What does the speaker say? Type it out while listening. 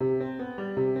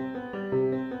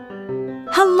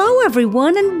Hello,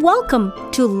 everyone, and welcome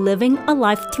to Living a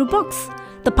Life Through Books,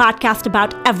 the podcast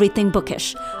about everything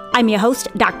bookish. I'm your host,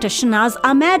 Dr. Shanaz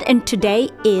Ahmed, and today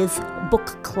is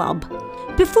Book Club.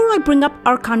 Before I bring up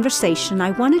our conversation,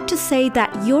 I wanted to say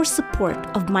that your support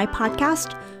of my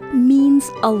podcast means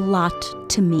a lot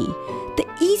to me. The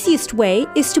easiest way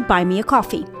is to buy me a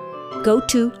coffee. Go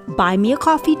to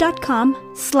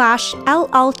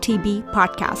buymeacoffee.com/LLTB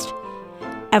podcast.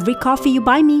 Every coffee you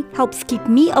buy me helps keep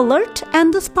me alert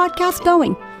and this podcast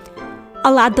going.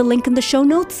 I'll add the link in the show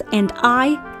notes, and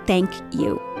I thank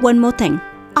you. One more thing.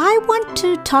 I want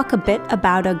to talk a bit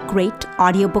about a great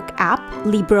audiobook app,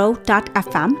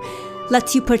 Libro.fm.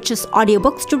 Lets you purchase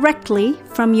audiobooks directly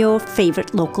from your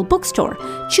favorite local bookstore.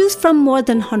 Choose from more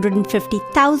than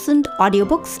 150,000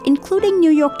 audiobooks, including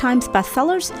New York Times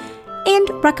bestsellers and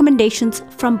recommendations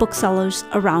from booksellers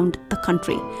around the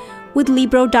country. With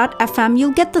Libro.fm,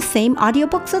 you'll get the same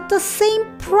audiobooks at the same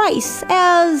price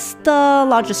as the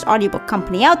largest audiobook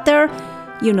company out there.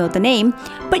 You know the name.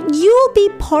 But you'll be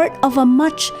part of a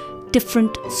much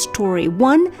different story,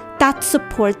 one that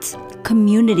supports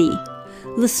community.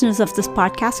 Listeners of this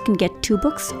podcast can get 2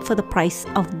 books for the price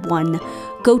of 1.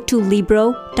 Go to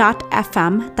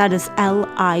Libro.fm, that is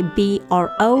LIBRO.fm,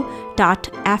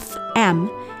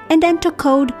 and enter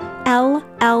code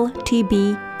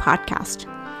LLTB podcast.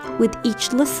 With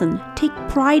each listen, take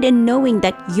pride in knowing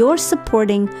that you're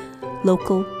supporting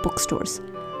local bookstores.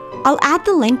 I'll add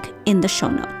the link in the show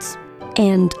notes.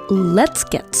 And let's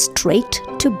get straight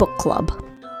to book club.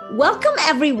 Welcome,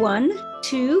 everyone,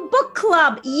 to book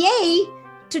club. Yay!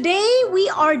 Today we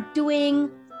are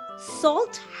doing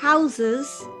Salt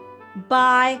Houses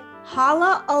by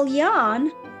Hala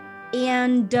Alyan.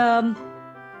 And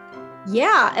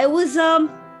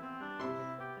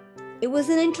it was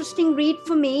an interesting read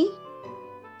for me.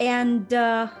 And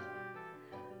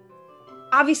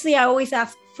obviously, I always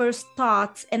ask first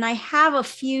thoughts, and I have a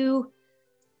few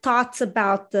thoughts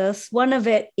about this. One of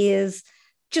it is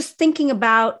just thinking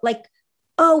about, like,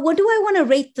 oh, what do I want to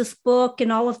rate this book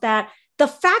and all of that? The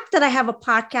fact that I have a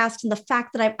podcast and the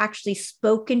fact that I've actually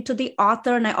spoken to the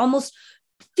author, and I almost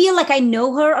feel like I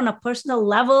know her on a personal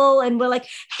level, and we're like, hey,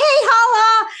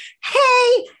 Hala,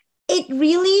 hey, it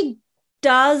really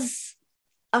does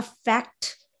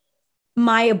affect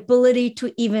my ability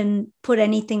to even put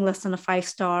anything less than a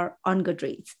 5-star on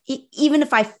Goodreads. Even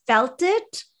if I felt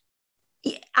it,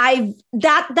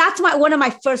 that's one of my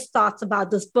first thoughts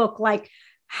about this book. Like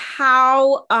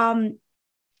how and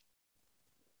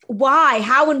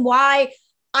why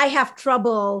I have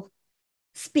trouble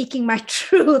speaking my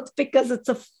truth because it's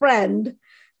a friend.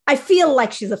 I feel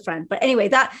like she's a friend. But anyway,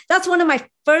 that's one of my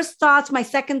first thoughts. My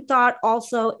second thought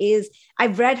also is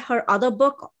I've read her other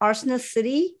book, Arsonist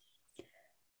City,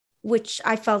 which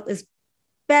I felt is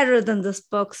better than this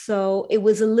book. So it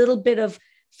was a little bit of,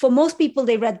 for most people,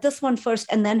 they read this one first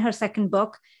and then her second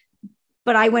book.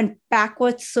 But I went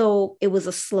backwards, so it was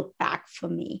a slip back for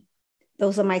me.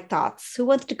 Those are my thoughts. Who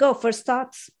wants to go? First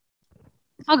thoughts?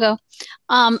 I'll go.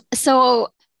 So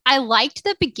I liked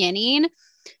the beginning.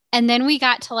 And then we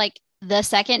got to like the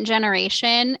second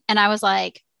generation. And I was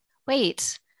like,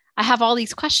 wait, I have all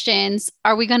these questions.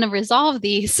 Are we going to resolve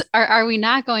these? Or are we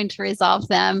not going to resolve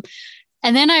them?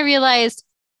 And then I realized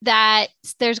that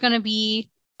there's going to be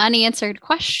unanswered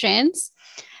questions.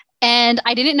 And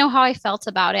I didn't know how I felt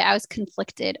about it. I was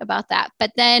conflicted about that.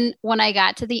 But then when I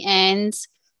got to the end,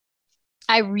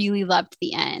 I really loved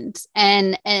the end.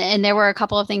 And there were a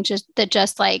couple of things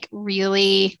that like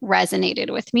really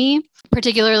resonated with me,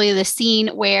 particularly the scene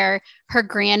where her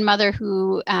grandmother,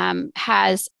 who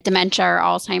has dementia or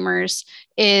Alzheimer's,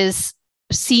 is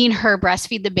seeing her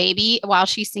breastfeed the baby while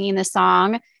she's singing the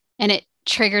song. And it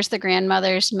triggers the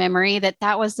grandmother's memory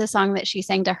that was the song that she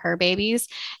sang to her babies.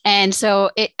 And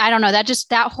so I don't know,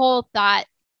 that whole thought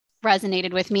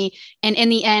resonated with me. And in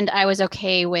the end, I was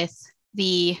okay with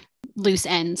the loose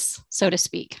ends, so to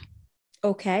speak.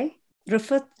 Okay.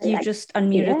 Rufat, you just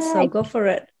unmuted, so go for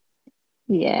it.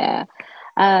 Yeah.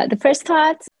 The first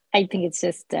thought, I think it's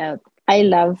just, I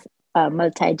love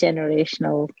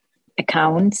multi-generational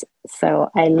accounts. So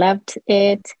I loved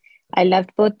it. I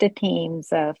loved both the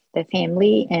themes of the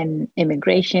family and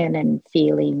immigration and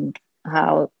feeling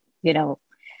how,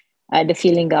 the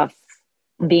feeling of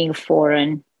being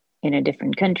foreign in a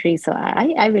different country. So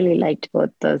I really liked both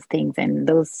those things, and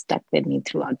those stuck with me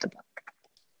throughout the book.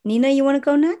 Nina, you want to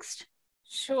go next?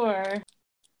 Sure.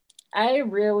 I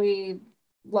really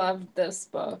loved this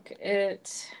book.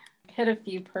 It hit a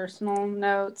few personal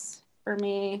notes for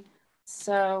me.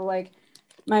 So, like,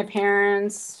 my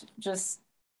parents, just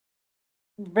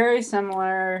very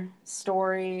similar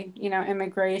story,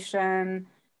 immigration,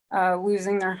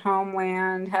 losing their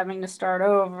homeland, having to start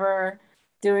over,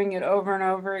 doing it over and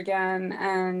over again.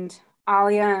 And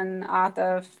Alia and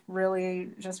Athaf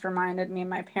really just reminded me of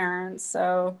my parents.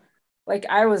 So, like,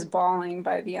 I was bawling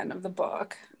by the end of the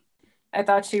book. I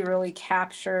thought she really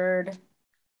captured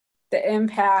the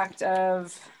impact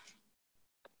of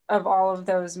all of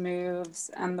those moves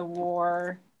and the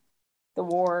wars.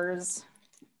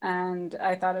 And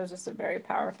I thought it was just a very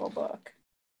powerful book.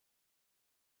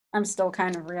 I'm still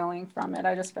kind of reeling from it.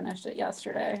 I just finished it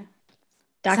yesterday.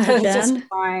 Dr. Jen? Just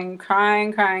crying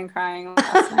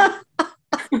last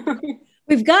night.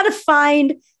 We've got to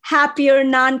find happier,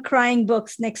 non-crying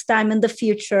books next time in the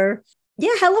future.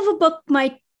 Yeah, hell of a book.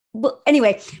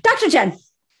 Anyway, Dr. Jen.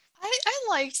 I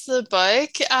liked the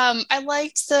book. I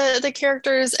liked the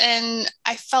characters, and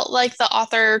I felt like the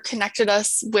author connected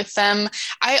us with them.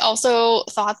 I also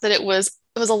thought that it was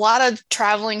a lot of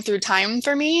traveling through time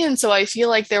for me, and so I feel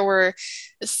like there were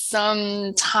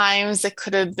some times that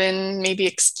could have been maybe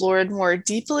explored more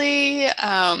deeply.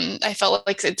 I felt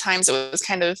like at times it was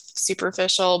kind of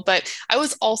superficial, but I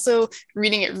was also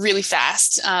reading it really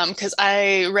fast because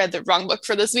I read the wrong book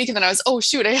for this week, and then I was, oh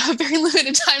shoot, I have very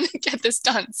limited time to get this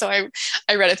done. So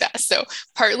I read it fast. So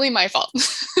partly my fault.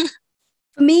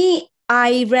 For me,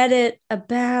 I read it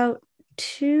about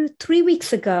 2-3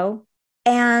 weeks ago,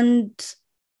 and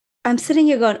I'm sitting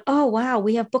here going, oh, wow,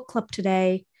 we have book club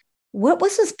today. What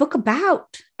was this book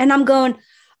about? And I'm going,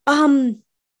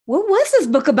 what was this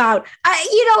book about?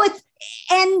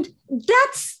 And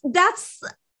that's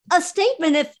a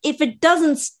statement. If it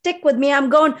doesn't stick with me, I'm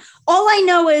going, all I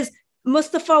know is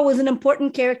Mustafa was an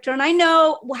important character, and I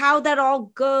know how that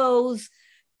all goes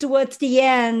towards the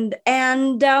end.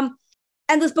 And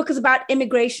this book is about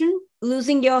immigration,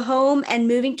 losing your home and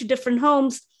moving to different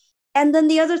homes. And then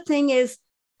the other thing is,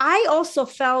 I also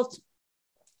felt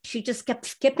she just kept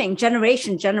skipping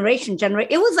generation.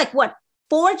 It was like, what,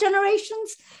 4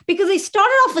 generations? Because they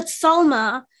started off with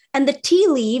Salma and the tea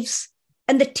leaves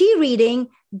and the tea reading.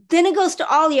 Then it goes to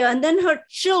Alia and then her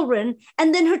children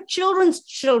and then her children's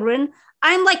children.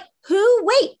 I'm like,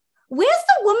 wait, where's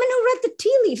the woman who read the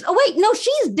tea leaves? Oh, wait, no,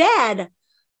 she's dead.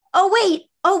 Oh, wait,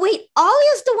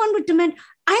 Alia's the one with dementia.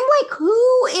 I'm like,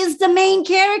 who is the main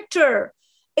character?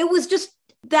 It was just,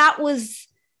 that was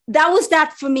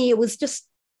that for me. It was just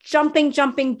jumping.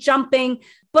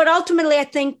 But ultimately, I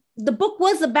think the book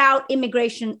was about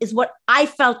immigration is what I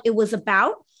felt it was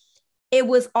about. It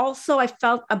was also, I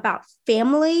felt, about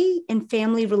family and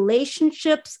family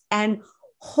relationships and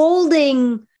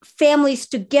holding families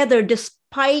together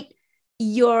despite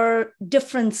your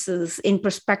differences in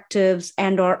perspectives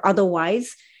and or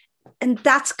otherwise. And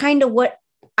that's kind of what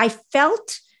I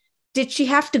felt. Did she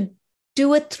have to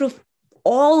do it through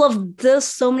all of this,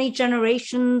 so many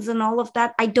generations and all of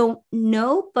that? I don't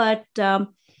know, but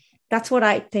that's what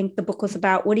I think the book was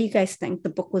about. What do you guys think the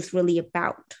book was really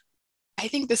about? I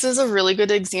think this is a really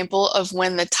good example of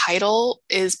when the title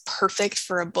is perfect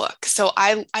for a book. So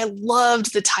I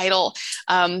loved the title,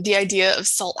 the idea of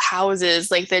salt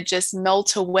houses, like that just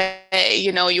melt away.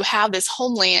 You know, you have this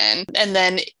homeland and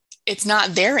then it's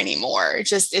not there anymore.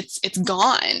 It's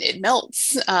gone. It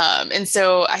melts. And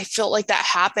so I felt like that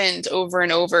happened over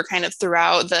and over kind of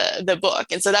throughout the book.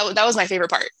 And so that was my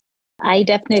favorite part. I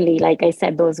definitely, like I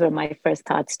said, those were my first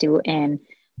thoughts too. And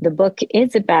the book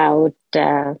is about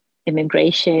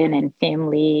immigration and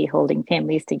family, holding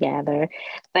families together.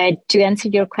 But to answer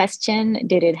your question,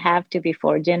 did it have to be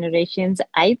 4 generations?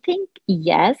 I think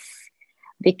yes,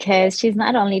 because she's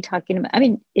not only talking about, I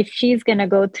mean, if she's going to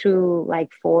go through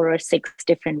like 4 or 6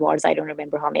 different wars, I don't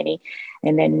remember how many,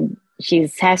 and then she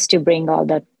has to bring all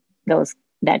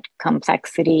that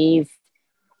complexities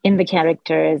in the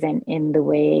characters and in the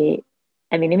way.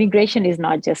 I mean, immigration is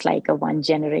not just like a 1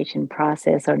 generation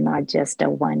process or not just a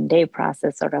 1 day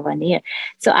process or a 1 year.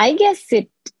 So I guess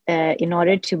in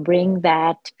order to bring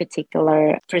that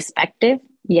particular perspective,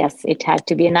 yes, it had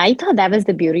to be. And I thought that was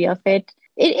the beauty of it.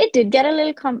 It did get a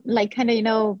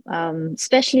little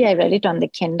especially I read it on the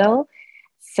Kindle.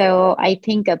 So I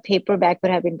think a paperback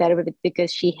would have been better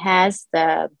because she has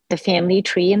the family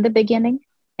tree in the beginning.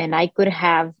 And I could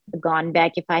have gone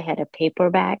back if I had a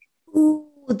paperback. Ooh,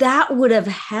 that would have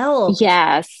helped.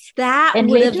 Yes. That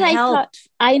would have helped.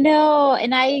 I know.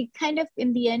 And I kind of,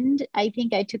 in the end, I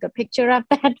think I took a picture of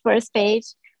that first page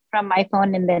from my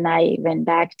phone and then I went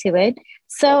back to it.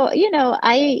 So,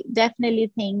 I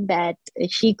definitely think that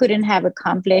she couldn't have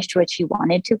accomplished what she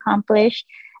wanted to accomplish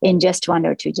in just 1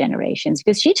 or 2 generations,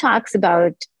 because she talks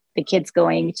about the kids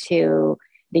going to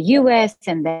the US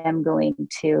and them going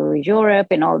to Europe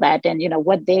and all that, and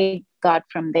what they got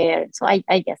from there. So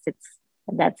I guess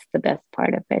That's the best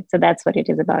part of it. So that's what it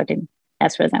is about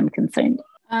as far as I'm concerned.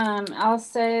 I'll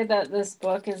say that this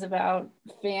book is about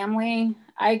family.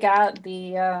 I got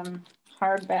the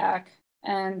hardback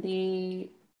and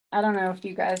I don't know if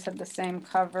you guys have the same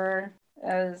cover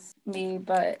as me,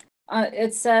 but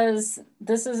it says,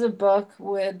 "This is a book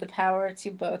with the power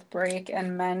to both break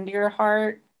and mend your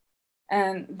heart."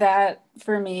 And that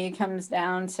for me comes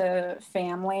down to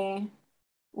family.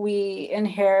 We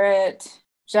inherit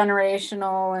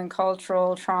generational and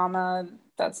cultural trauma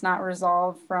that's not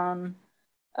resolved from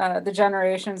the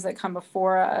generations that come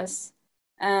before us.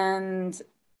 And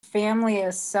family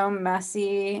is so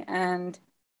messy and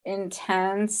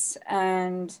intense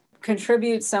and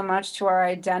contributes so much to our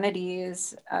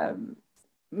identities,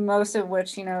 most of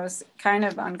which, is kind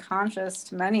of unconscious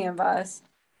to many of us.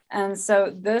 And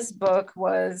so this book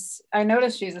I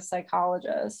noticed she's a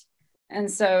psychologist. And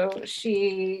so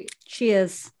she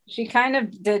is. She kind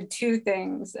of did two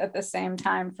things at the same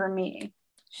time for me.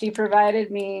 She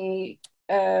provided me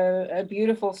a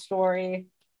beautiful story,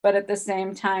 but at the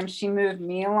same time, she moved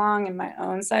me along in my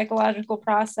own psychological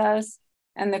process.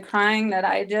 And the crying that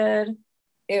I did,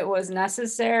 it was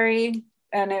necessary,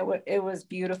 and it was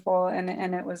beautiful, and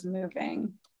it was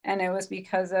moving. And it was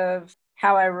because of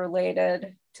how I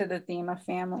related to the theme of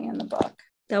family in the book.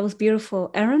 That was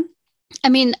beautiful. Erin? I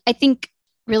mean, I think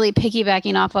really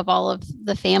piggybacking off of all of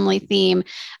the family theme,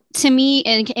 to me,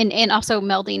 and also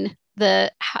melding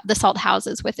the salt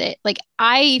houses with it. Like,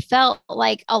 I felt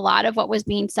like a lot of what was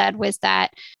being said was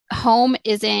that home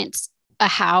isn't a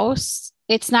house.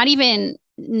 It's not even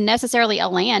necessarily a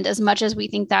land, as much as we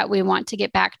think that we want to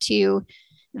get back to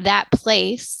that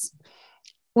place.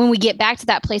 When we get back to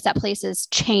that place is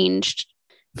changed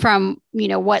from,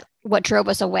 what drove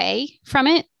us away from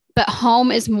it. But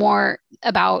home is more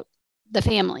about the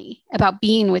family, about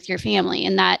being with your family,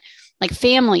 and that, like,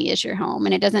 family is your home,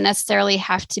 and it doesn't necessarily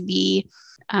have to be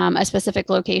a specific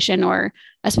location or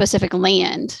a specific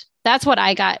land. That's what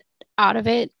I got out of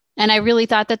it. And I really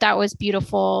thought that was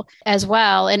beautiful as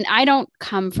well. And I don't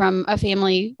come from a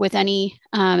family with any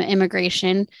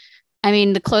immigration. I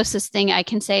mean, the closest thing I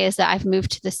can say is that I've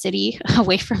moved to the city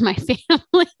away from my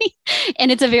family,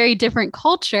 and it's a very different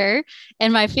culture.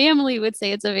 And my family would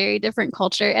say it's a very different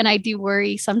culture. And I do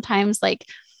worry sometimes, like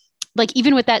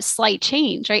even with that slight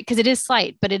change, right? Because it is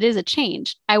slight, but it is a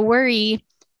change. I worry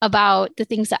about the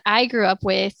things that I grew up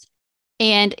with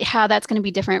and how that's going to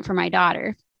be different for my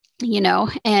daughter,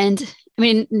 and I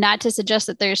mean, not to suggest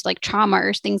that there's like trauma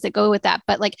or things that go with that,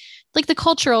 but like the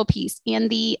cultural piece and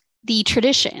the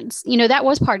traditions, that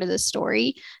was part of the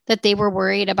story, that they were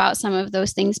worried about some of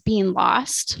those things being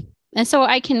lost. And so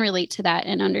I can relate to that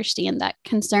and understand that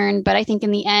concern. But I think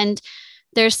in the end,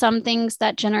 there's some things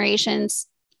that generations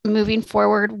moving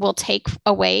forward will take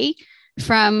away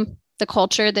from the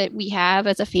culture that we have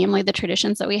as a family, the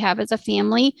traditions that we have as a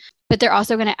family, but they're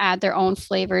also going to add their own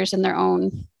flavors and their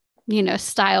own,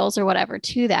 styles or whatever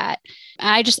to that.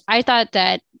 I thought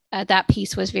that that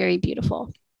piece was very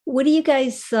beautiful. What do you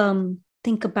guys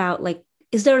think about, like,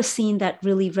 is there a scene that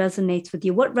really resonates with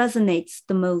you? What resonates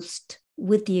the most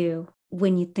with you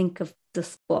when you think of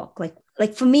this book?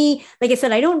 Like for me, like I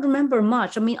said, I don't remember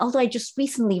much. I mean, although I just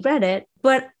recently read it,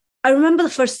 but I remember the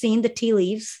first scene, the tea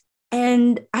leaves.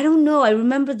 And I don't know, I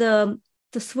remember the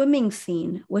swimming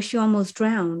scene where she almost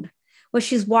drowned, where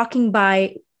she's walking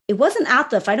by. It wasn't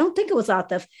Atif. I don't think it was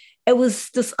Atif. It was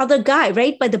this other guy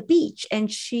right by the beach. And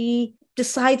she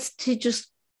decides to just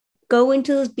go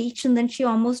into this beach, and then she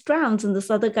almost drowns, and this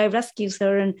other guy rescues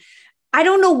her. And I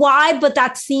don't know why, but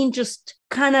that scene just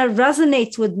kind of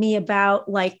resonates with me about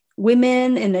like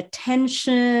women and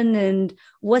attention and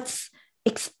what's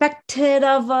expected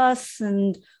of us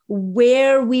and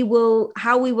how we will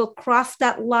cross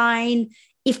that line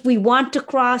if we want to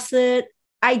cross it.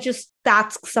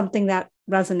 That's something that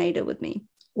resonated with me.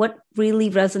 What really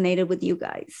resonated with you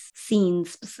guys?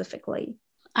 Scenes specifically.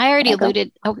 I already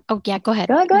alluded. Oh, yeah, go ahead.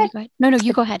 Go ahead. No,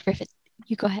 you go ahead, Griffith.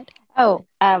 You go ahead. Oh,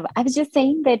 I was just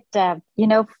saying that,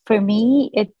 for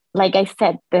me, it, like I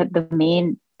said, the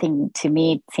main thing to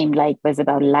me, it seemed like, was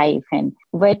about life. And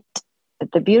what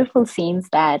the beautiful scenes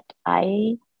that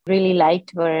I really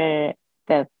liked were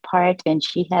the part when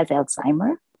she has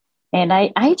Alzheimer. And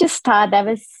I just thought that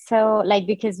was so, like,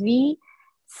 because we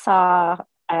saw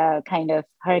kind of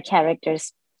her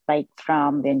characters, like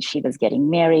from when she was getting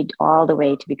married all the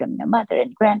way to becoming a mother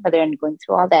and grandmother and going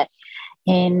through all that.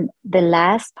 And the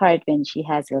last part when she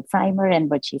has Alzheimer and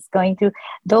what she's going through,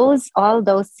 all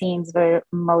those scenes were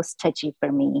most touchy for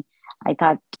me. I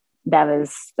thought that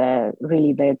was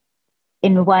really the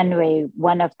in one way,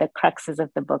 one of the cruxes of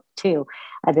the book too,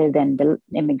 other than the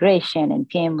immigration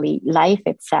and family life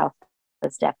itself,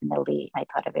 was definitely, I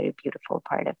thought, a very beautiful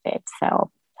part of it.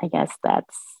 So I guess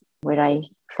that's where I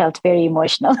felt very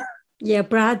emotional. Yeah,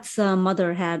 Brad's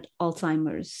mother had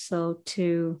Alzheimer's. So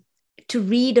to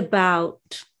read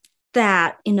about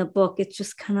that in a book, it's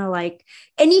just kind of like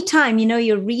anytime,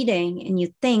 you're reading and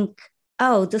you think,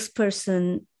 oh, this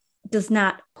person does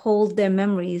not hold their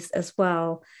memories as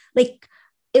well. Like,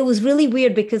 it was really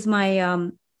weird because my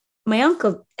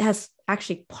uncle has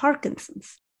actually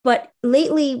Parkinson's, but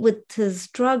lately with his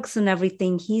drugs and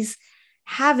everything, he's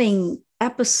having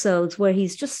episodes where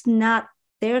he's just not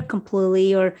there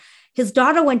completely. Or his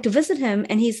daughter went to visit him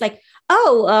and he's like,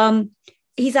 oh,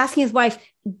 he's asking his wife,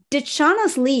 did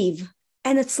Shauna's leave?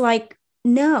 And it's like,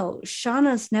 no,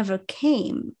 Shauna's never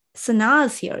came.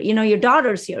 Sanaa's here, your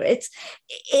daughter's here.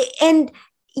 And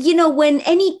when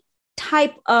any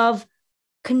type of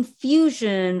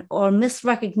confusion or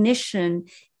misrecognition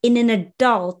in an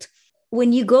adult,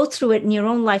 when you go through it in your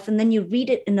own life and then you read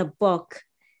it in a book,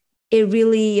 it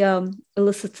really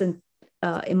elicits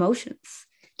emotions.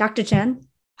 Dr. Jen?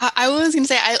 I was going to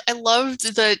say, I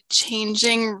loved the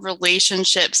changing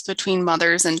relationships between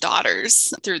mothers and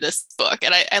daughters through this book.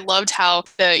 And I loved how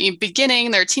the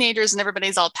beginning, they're teenagers and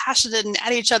everybody's all passionate and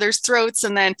at each other's throats.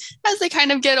 And then as they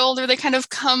kind of get older, they kind of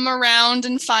come around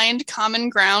and find common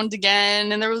ground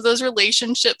again. And there was those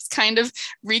relationships kind of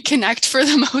reconnect for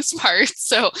the most part.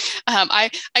 So I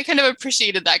kind of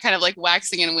appreciated that kind of like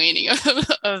waxing and waning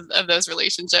of those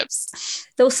relationships.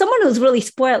 So someone who's really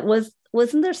spoiled,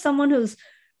 wasn't there someone who's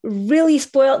really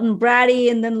spoiled and bratty,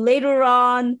 and then later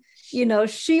on,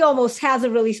 she almost has a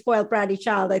really spoiled bratty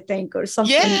child, I think, or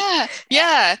something.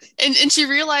 Yeah. And she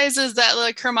realizes that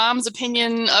like her mom's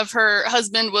opinion of her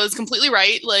husband was completely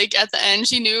right. Like at the end,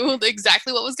 she knew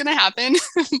exactly what was going to happen,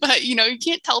 but you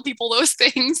can't tell people those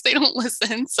things. They don't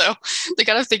listen. So they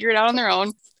got to figure it out on their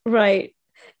own. Right.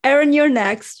 Erin, you're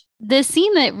next. The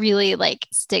scene that really like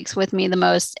sticks with me the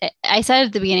most, I said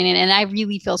at the beginning, and I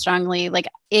really feel strongly, like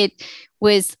it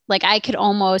was like I could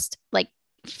almost like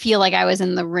feel like I was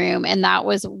in the room, and that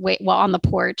was on the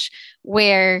porch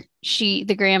where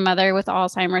the grandmother with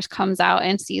Alzheimer's comes out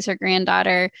and sees her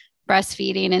granddaughter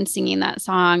breastfeeding and singing that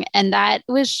song, and that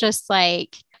was just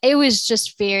like, it was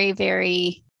just very,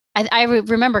 very. I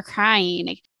remember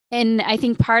crying, and I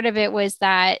think part of it was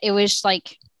that it was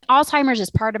like Alzheimer's is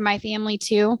part of my family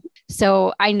too.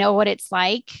 So I know what it's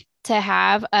like to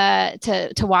have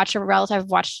to watch a relative. I've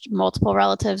watched multiple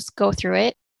relatives go through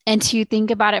it, and to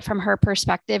think about it from her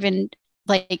perspective, and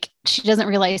like she doesn't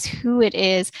realize who it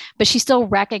is, but she still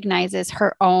recognizes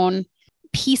her own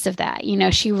piece of that.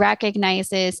 She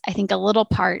recognizes, I think, a little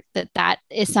part that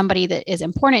is somebody that is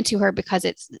important to her because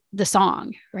it's the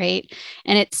song, right?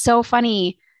 And it's so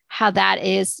funny how that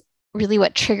is really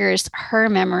what triggers her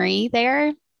memory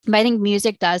there. But I think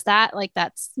music does that. Like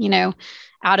that's,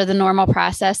 out of the normal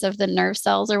process of the nerve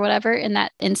cells or whatever in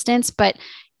that instance. But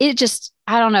it just,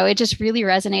 I don't know, it just really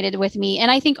resonated with me. And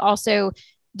I think also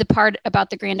the part about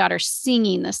the granddaughter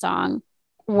singing the song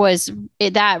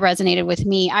that resonated with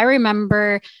me. I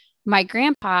remember my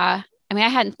grandpa, I mean, I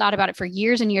hadn't thought about it for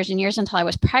years and years and years until I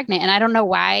was pregnant. And I don't know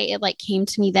why it like came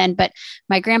to me then, but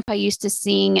my grandpa used to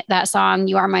sing that song,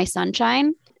 "You Are My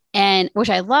Sunshine," and which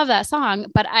I love that song,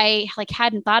 but I like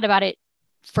hadn't thought about it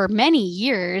for many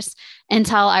years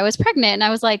until I was pregnant. And I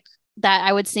was like, that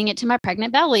I would sing it to my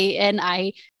pregnant belly. And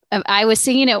I was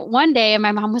singing it one day and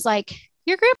my mom was like,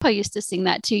 "Your grandpa used to sing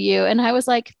that to you." And I was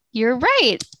like, "You're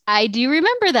right. I do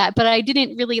remember that." But I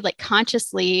didn't really like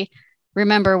consciously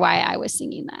remember why I was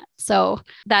singing that. So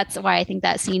that's why I think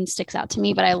that scene sticks out to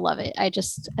me, but I love it. I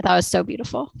thought it was so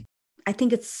beautiful. I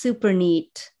think it's super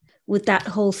neat with that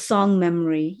whole song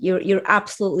memory. You're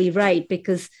absolutely right,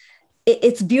 because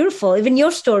it's beautiful. Even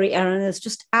your story, Erin, is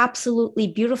just absolutely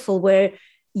beautiful, where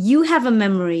you have a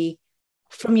memory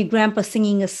from your grandpa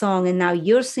singing a song and now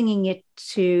you're singing it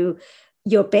to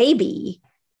your baby.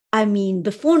 I mean,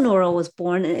 before Nora was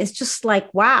born, and it's just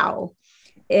like, wow.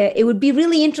 It would be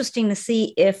really interesting to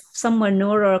see if somewhere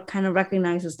Nora kind of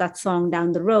recognizes that song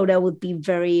down the road. That would be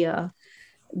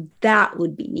that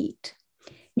would be neat.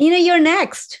 Nina, you're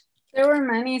next. There were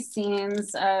many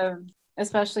scenes of,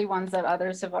 especially ones that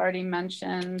others have already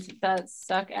mentioned, that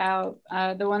stuck out.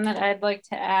 The one that I'd like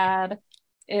to add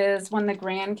is when the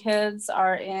grandkids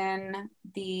are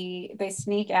they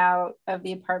sneak out of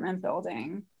the apartment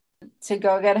building to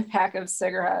go get a pack of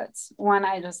cigarettes. One,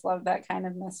 I just love that kind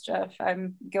of mischief.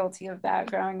 I'm guilty of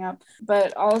that growing up.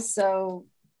 But also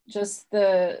just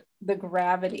the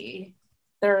gravity,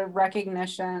 their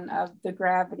recognition of the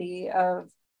gravity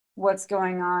of what's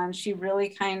going on. She really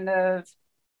kind of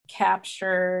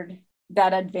captured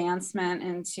that advancement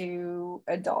into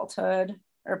adulthood,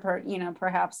 or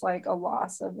perhaps like a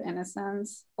loss of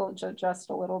innocence, just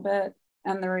a little bit,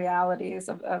 and the realities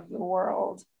of the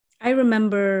world. I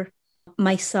remember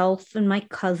myself and my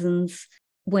cousins,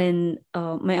 when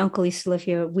my uncle used to live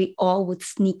here, we all would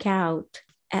sneak out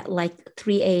at like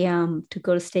 3 a.m. to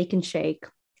go to Steak and Shake.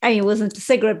 I mean, it wasn't a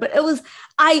cigarette, but it was,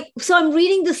 so I'm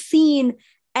reading the scene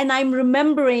and I'm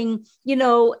remembering,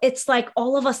 it's like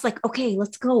all of us like, okay,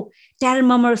 let's go. Dad and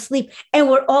Mom are asleep. And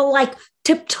we're all like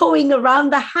tiptoeing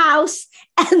around the house.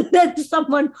 And then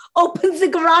someone opens the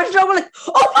garage door. We're like,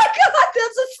 oh my God,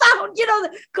 there's a sound,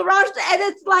 the garage. And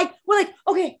it's like, we're like,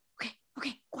 okay,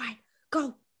 quiet,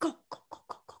 go.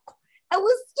 I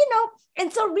was,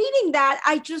 and so reading that,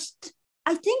 I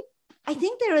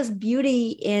think there is beauty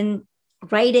in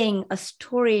writing a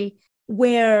story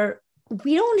where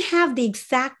we don't have the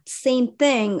exact same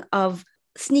thing of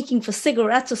sneaking for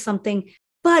cigarettes or something,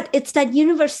 but it's that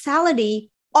universality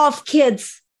of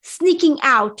kids sneaking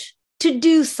out to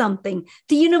do something,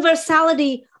 the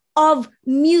universality of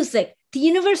music, the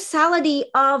universality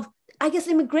of, I guess,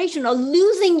 immigration, or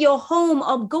losing your home,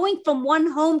 or going from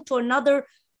one home to another.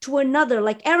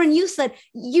 Like Erin, you said,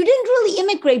 you didn't really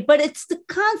immigrate, but it's the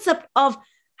concept of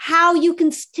how you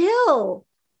can still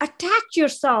attach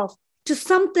yourself to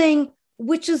something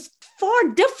which is far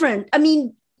different. I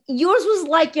mean, yours was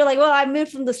like, you're like, well, I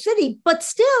moved from the city, but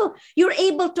still you're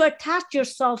able to attach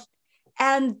yourself.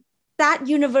 And that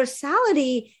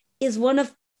universality is one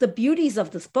of the beauties of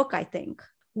this book, I think.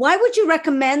 Why would you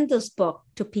recommend this book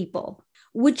to people?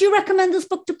 Would you recommend this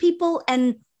book to people?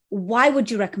 And why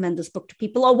would you recommend this book to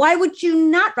people? Or why would you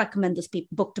not recommend this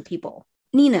book to people?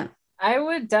 Nina? I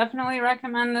would definitely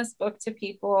recommend this book to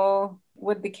people,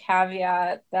 with the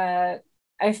caveat that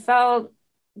I felt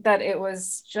that it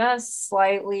was just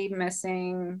slightly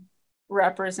missing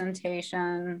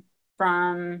representation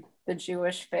from the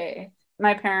Jewish faith.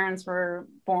 My parents were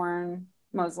born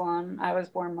Muslim. I was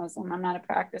born Muslim. I'm not a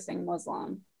practicing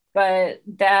Muslim. But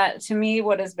that, to me,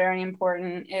 what is very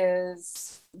important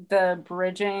is the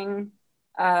bridging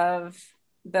of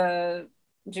the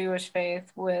Jewish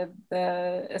faith with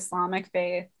the Islamic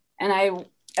faith. And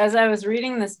as I was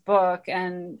reading this book,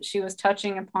 and she was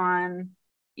touching upon,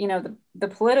 the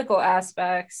political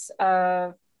aspects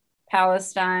of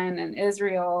Palestine and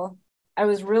Israel, I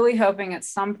was really hoping at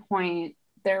some point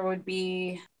there would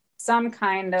be some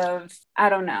kind of, I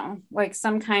don't know, like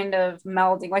some kind of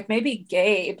melding, like maybe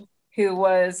Gabe, who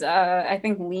was, I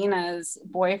think, Lena's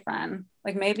boyfriend,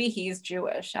 like maybe he's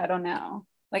Jewish. I don't know.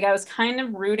 Like I was kind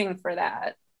of rooting for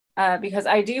that because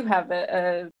I do have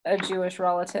a Jewish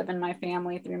relative in my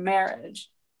family through marriage.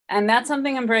 And that's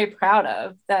something I'm very proud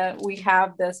of, that we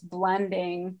have this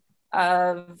blending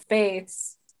of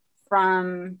faiths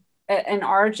from in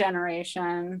our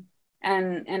generation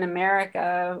and in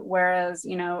America, whereas,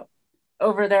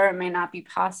 over there it may not be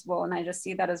possible. And I just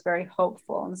see that as very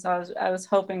hopeful. And so I was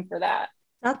hoping for that.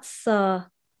 That's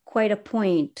quite a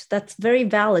point. That's very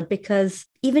valid, because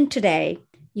even today,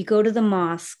 you go to the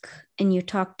mosque and you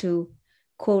talk to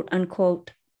quote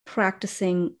unquote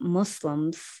practicing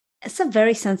Muslims. It's a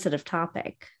very sensitive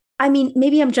topic. I mean,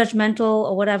 maybe I'm judgmental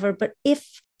or whatever, but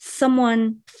if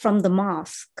someone from the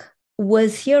mosque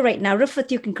was here right now, Rifat,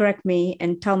 you can correct me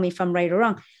and tell me if I'm right or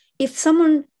wrong. If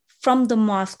someone from the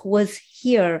mosque was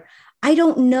here, I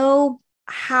don't know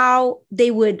how they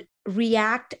would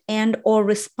react and or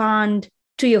respond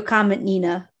to your comment,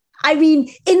 Nina. I mean,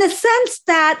 in a sense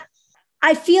that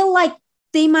I feel like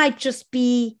they might just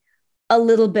be a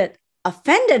little bit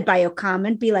offended by your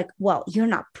comment, be like, well, you're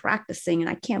not practicing and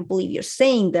I can't believe you're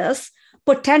saying this,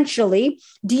 potentially.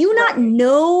 Do you not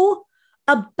know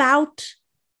about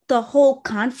the whole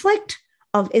conflict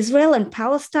of Israel and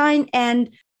Palestine? And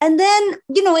then,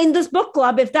 in this book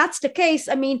club, if that's the case,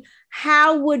 I mean,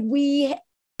 how would we,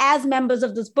 as members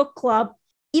of this book club,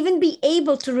 even be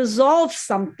able to resolve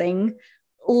something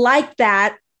like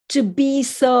that to be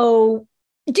so,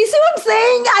 do you see what I'm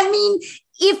saying? I mean,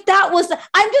 if that was,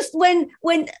 I'm just, when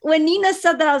Nina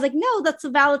said that, I was like, no, that's a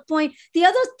valid point. The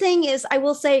other thing is, I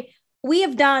will say, we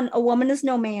have done A Woman Is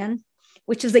No Man,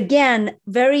 which is, again,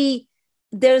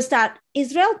 there's that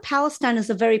Israel-Palestine is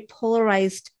a very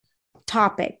polarized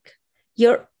topic.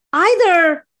 You're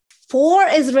either for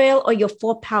Israel or you're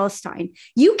for Palestine.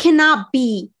 You cannot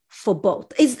be for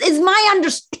both, is my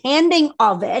understanding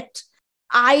of it.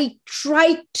 I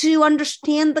try to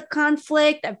understand the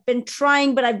conflict. I've been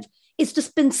trying, but it's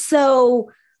just been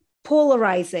so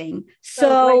polarizing.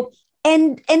 So,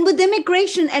 and with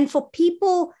immigration, and for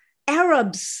people,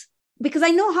 Arabs, because I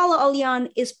know Hala Alyan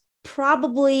is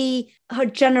probably her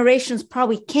generations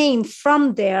probably came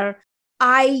from there.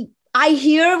 I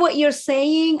hear what you're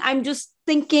saying. I'm just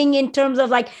thinking in terms of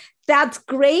like, that's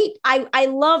great. I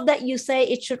love that you say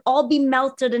it should all be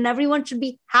melted and everyone should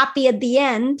be happy at the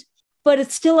end, but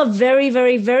it's still a very,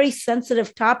 very, very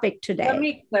sensitive topic today.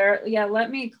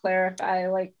 Let me clarify.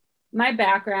 Like, my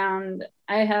background,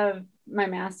 I have my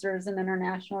master's in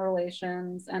international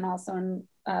relations and also in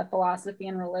philosophy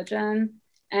and religion,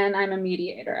 and I'm a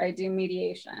mediator. I do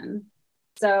mediation.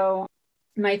 So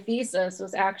my thesis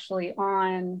was actually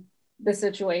on the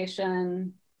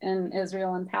situation in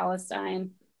Israel and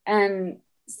Palestine. And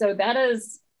so that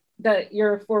is that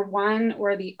you're for one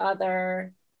or the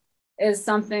other is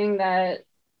something that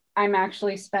I'm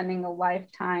actually spending a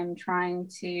lifetime trying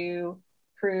to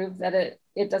prove that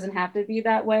it doesn't have to be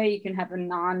that way. You can have a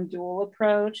non-dual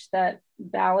approach that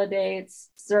validates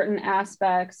certain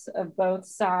aspects of both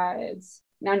sides.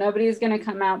 Now, nobody's going to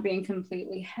come out being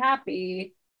completely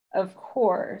happy, of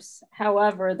course.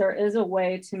 However, there is a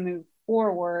way to move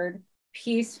forward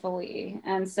peacefully.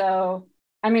 And so,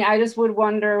 I mean, I just would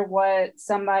wonder what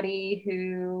somebody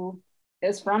who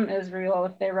is from Israel,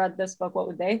 if they read this book, what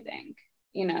would they think?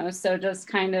 You know, so just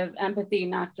kind of empathy,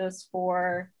 not just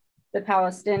for the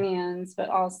Palestinians, but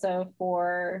also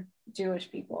for Jewish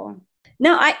people.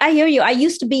 No, I hear you. I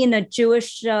used to be in a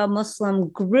Jewish Muslim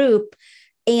group,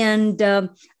 and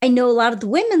I know a lot of the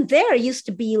women there used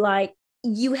to be like,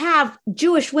 you have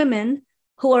Jewish women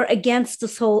who are against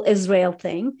this whole Israel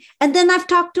thing. And then I've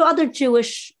talked to other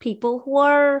Jewish people who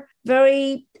are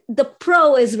very the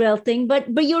pro-Israel thing. But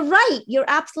you're right. You're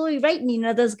absolutely right,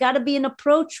 Nina. There's got to be an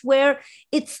approach where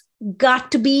it's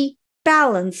got to be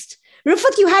balanced.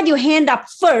 Rifat, you had your hand up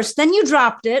first, then you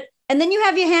dropped it, and then you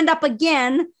have your hand up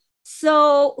again.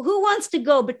 So who wants to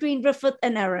go between Rifat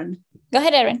and Erin? Go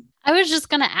ahead, Erin. I was just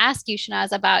going to ask you,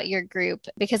 Shanaz, about your group,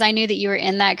 because I knew that you were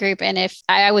in that group. And if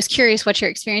I was curious what your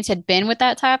experience had been with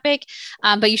that topic,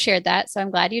 but you shared that. So I'm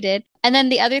glad you did. And then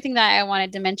the other thing that I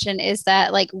wanted to mention is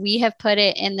that like we have put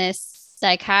it in this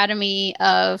dichotomy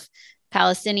of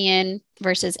Palestinian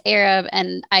versus Arab.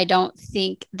 And I don't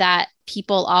think that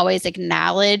people always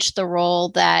acknowledge the role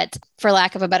that, for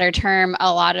lack of a better term,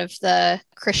 a lot of the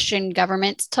Christian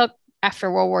governments took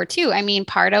after World War II. I mean,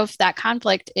 part of that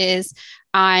conflict is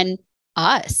on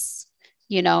us,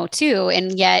 too.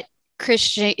 And yet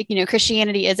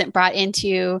Christianity isn't brought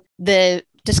into the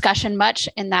discussion much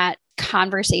in that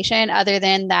conversation, other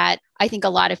than that I think a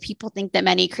lot of people think that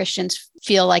many Christians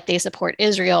feel like they support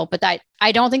Israel, but that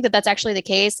I don't think that that's actually the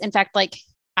case. In fact, like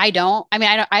I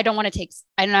wouldn't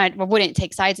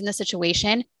take sides in the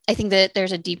situation. I think that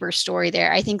there's a deeper story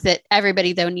there. I think that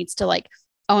everybody though needs to like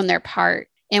own their part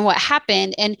in what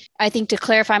happened. And I think to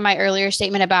clarify my earlier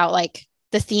statement about like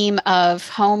the theme of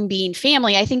home being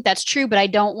family, I think that's true, but I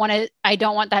don't want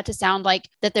that to sound like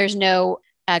that there's no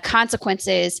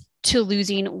consequences to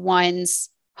losing one's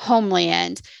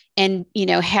homeland and,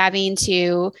 having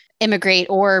to immigrate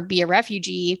or be a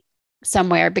refugee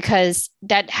somewhere, because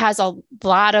that has a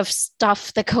lot of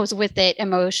stuff that goes with it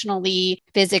emotionally,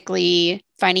 physically,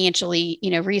 financially,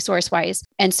 resource wise.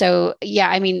 And so, yeah,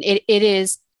 I mean,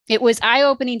 it was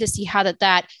eye-opening to see how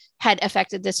that had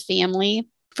affected this family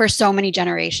for so many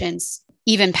generations,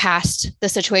 even past the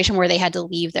situation where they had to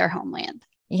leave their homeland.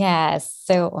 Yes.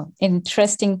 So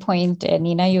interesting point,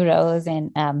 Nina, you rose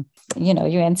and,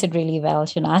 you answered really well,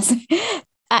 Shanaz.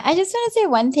 I just want to say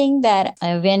one thing that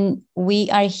when we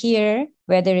are here,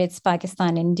 whether it's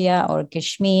Pakistan, India, or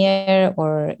Kashmir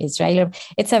or Israel,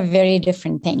 it's a very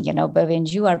different thing, but when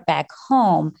you are back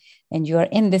home and you are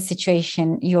in this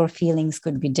situation, your feelings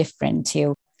could be different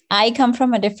too. I come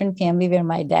from a different family where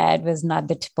my dad was not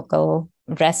the typical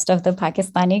rest of the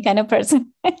Pakistani kind of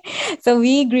person. So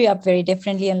we grew up very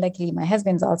differently. And luckily, my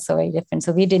husband's also very different.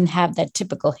 So we didn't have that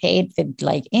typical hate with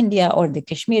like India or the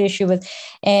Kashmir issue. But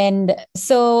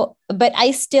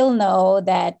I still know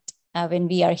that when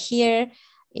we are here,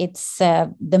 it's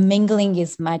the mingling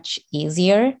is much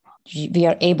easier. We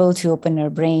are able to open our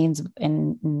brains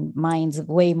and minds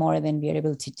way more than we are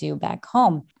able to do back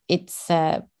home.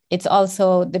 It's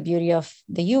also the beauty of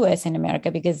the US and America,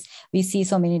 because we see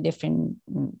so many different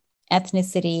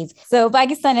ethnicities. So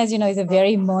Pakistan, as you know, is a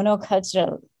very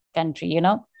monocultural country,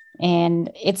 and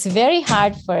it's very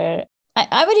hard for,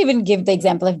 I would even give the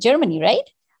example of Germany, right?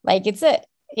 Like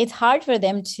it's hard for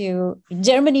them to,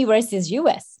 Germany versus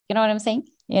US, you know what I'm saying?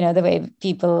 the way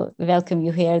people welcome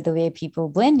you here, the way people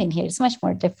blend in here is much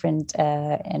more different.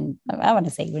 And I want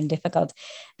to say even difficult.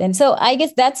 Then, so I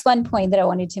guess that's one point that I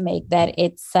wanted to make, that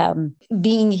it's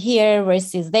being here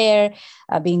versus there,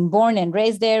 being born and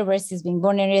raised there versus being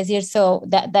born and raised here. So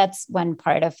that's one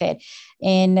part of it.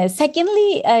 And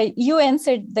secondly, you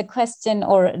answered the question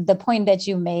or the point that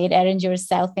you made, Erin,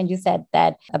 yourself, and you said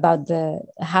that about the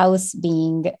house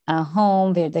being a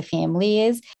home where the family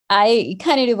is. I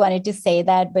kind of wanted to say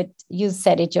that, but you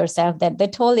said it yourself, that the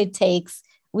toll it takes,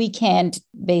 we can't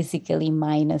basically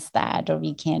minus that, or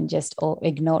we can't just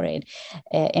ignore it.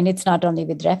 And it's not only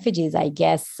with refugees, I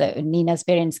guess. Nina's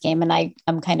parents came, and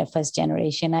I'm kind of first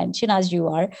generation, and Shinaz, you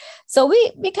are. So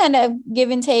we kind of give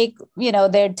and take,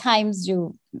 there are times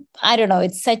I don't know,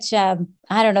 it's such I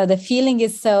don't know, the feeling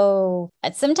is so,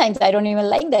 sometimes I don't even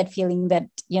like that feeling that,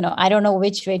 I don't know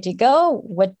which way to go,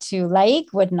 what to like,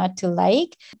 what not to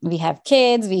like. We have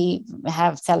kids, we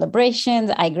have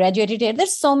celebrations. I graduated here.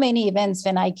 There's so many events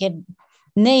when I could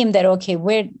name that, okay,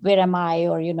 where am I?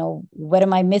 Or, what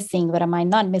am I missing? What am I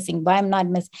not missing? Why I'm not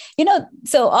missing?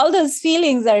 So all those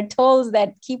feelings are tolls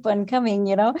that keep on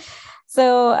coming,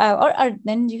 So, or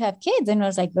then you have kids, and I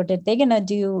was like, what are they going to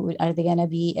do? Are they going to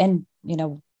be, and,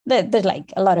 there's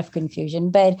like a lot of confusion.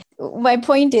 But my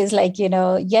point is, like,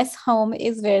 yes, home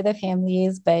is where the family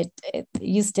is, but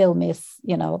you still miss,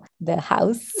 the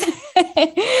house,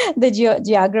 the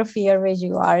geography or where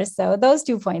you are. So those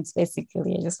 2 points,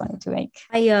 basically, I just wanted to make.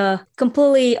 I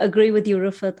completely agree with you,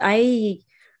 Rufat. I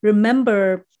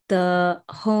remember the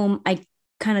home I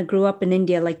kind of grew up in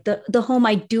India, like the home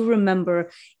I do remember,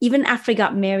 even after I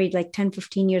got married, like 10,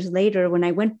 15 years later, when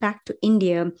I went back to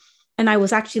India, and I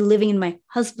was actually living in my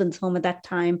husband's home at that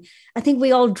time. I think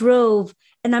we all drove,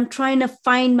 and I'm trying to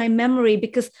find my memory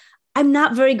because I'm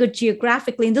not very good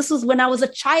geographically. And this was when I was a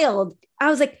child.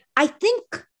 I was like, I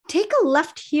think take a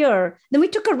left here. Then we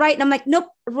took a right, and I'm like, nope,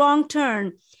 wrong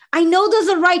turn. I know there's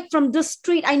a right from this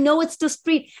street. I know it's the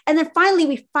street. And then finally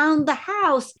we found the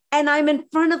house, and I'm in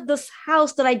front of this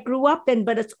house that I grew up in,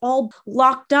 but it's all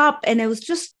locked up. And it was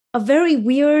just a very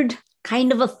weird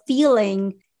kind of a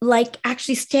feeling, like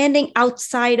actually standing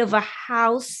outside of a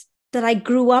house that I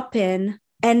grew up in,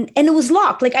 and it was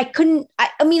locked. Like I could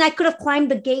have climbed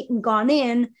the gate and gone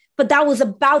in, but that was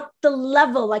about the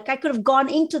level. Like I could have gone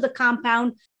into the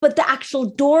compound, but the actual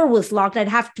door was locked. I'd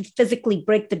have to physically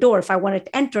break the door if I wanted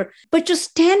to enter. But just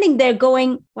standing there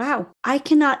going, wow, I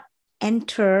cannot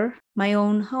enter my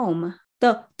own home.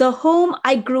 The home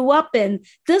I grew up in,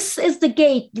 this is the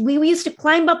gate. We used to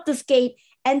climb up this gate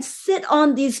and sit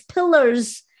on these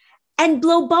pillars and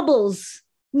blow bubbles.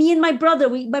 Me and my brother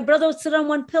would sit on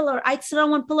one pillar. I'd sit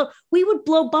on one pillar. We would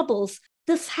blow bubbles.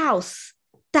 This house,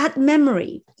 that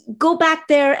memory, go back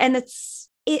there, and it's,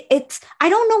 I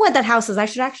don't know what that house is. I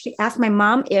should actually ask my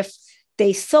mom if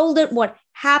they sold it, what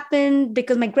happened,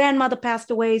 because my grandmother passed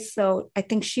away. So I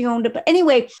think she owned it. But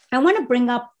anyway, I want to bring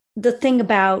up the thing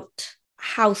about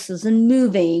houses and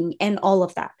moving and all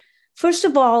of that. First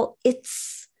of all,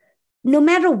 it's, no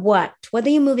matter what, whether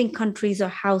you're moving countries or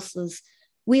houses,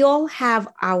 we all have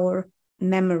our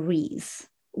memories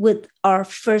with our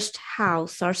first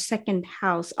house, our second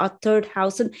house, our third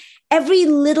house, and every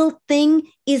little thing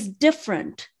is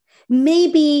different.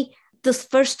 Maybe this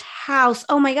first house,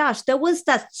 oh my gosh, there was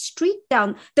that street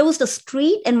down, there was the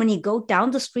street, and when you go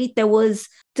down the street, there was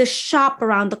the shop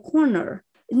around the corner.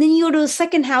 And then you go to the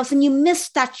second house and you miss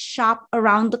that shop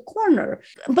around the corner.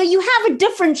 But you have a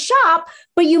different shop,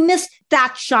 but you miss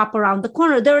that shop around the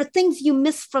corner. There are things you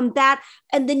miss from that.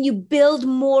 And then you build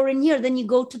more in here. Then you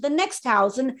go to the next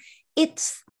house. And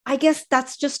I guess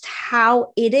that's just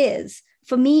how it is.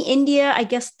 For me, India, I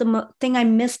guess the thing I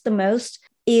miss the most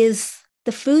is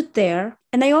the food there.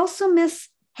 And I also miss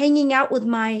hanging out with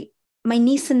my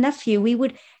niece and nephew. We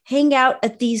would hang out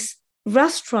at these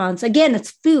restaurants. Again,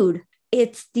 it's food.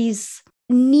 It's these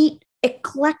neat,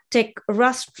 eclectic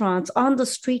restaurants on the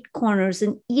street corners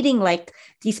and eating like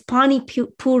these pani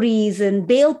puris and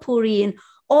bale puri and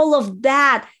all of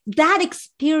that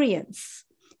experience,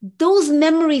 those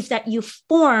memories that you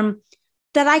form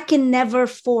that I can never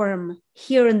form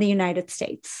here in the United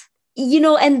States.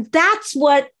 And that's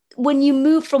what, when you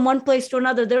move from one place to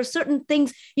another, there are certain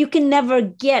things you can never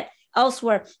get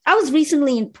elsewhere. I was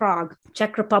recently in Prague,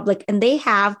 Czech Republic, and they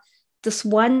have this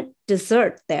one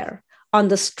dessert there on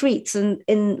the streets and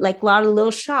in like a lot of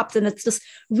little shops. And it's this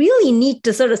really neat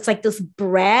dessert. It's like this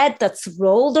bread that's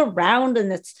rolled around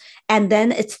and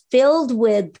then it's filled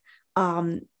with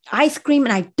ice cream.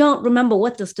 And I don't remember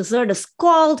what this dessert is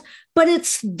called, but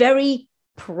it's very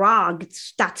Prague.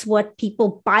 That's what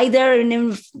people buy there. And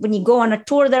then when you go on a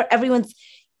tour there, everyone's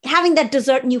having that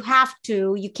dessert and you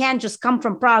can't just come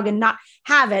from Prague and not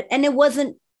have it. And it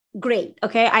wasn't great.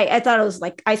 Okay. I thought it was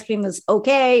like ice cream was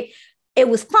okay. It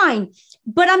was fine.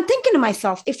 But I'm thinking to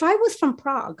myself, if I was from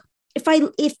Prague,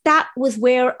 if that was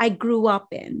where I grew up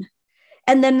in,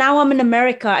 and then now I'm in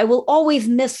America, I will always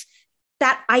miss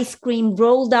that ice cream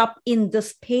rolled up in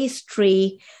this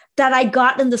pastry that I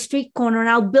got in the street corner. And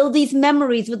I'll build these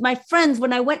memories with my friends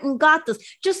when I went and got this,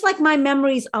 just like my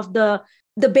memories of the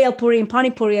Bhel Puri and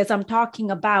Pani Puri as I'm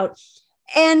talking about.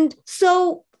 And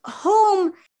so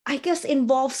home, I guess,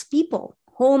 involves people.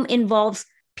 Home involves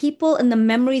people and the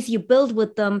memories you build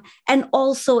with them. And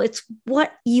also it's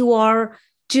what you are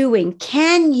doing.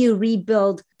 Can you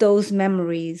rebuild those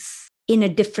memories in a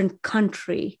different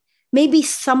country? Maybe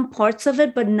some parts of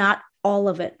it, but not all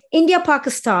of it. India,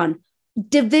 Pakistan,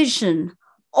 division,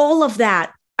 all of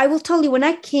that. I will tell you, when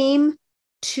I came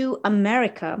to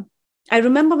America, I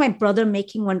remember my brother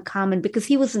making one comment because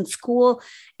he was in school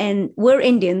and we're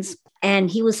Indians and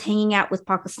he was hanging out with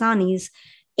Pakistanis.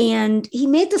 And he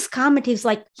made this comment. He was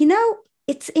like,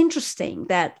 it's interesting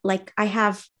that like I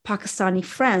have Pakistani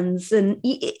friends. And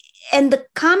the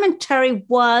commentary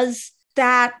was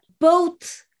that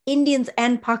both Indians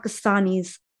and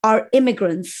Pakistanis are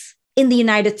immigrants in the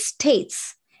United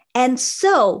States. And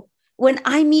so when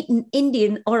I meet an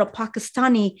Indian or a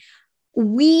Pakistani,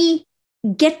 we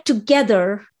get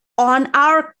together on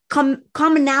our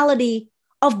commonality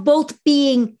of both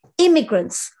being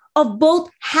immigrants, of both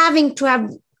having to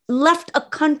have left a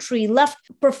country, left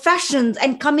professions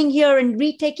and coming here and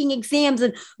retaking exams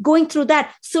and going through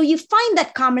that. So you find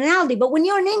that commonality. But when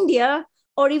you're in India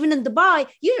or even in Dubai,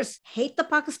 you just hate the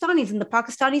Pakistanis and the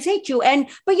Pakistanis hate you.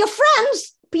 But you're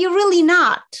friends, but you're really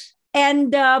not.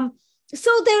 And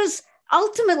so there's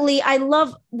ultimately, I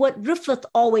love what Rifat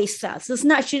always says.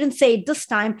 She didn't say it this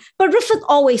time, but Rifat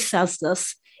always says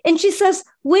this. And she says,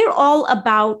 we're all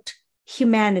about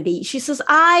humanity. She says,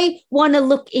 I want to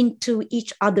look into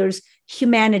each other's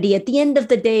humanity. At the end of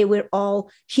the day, we're all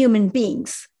human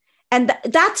beings. And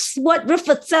that's what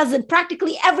Rifat says in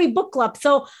practically every book club.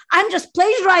 So I'm just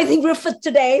plagiarizing Rifat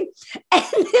today. And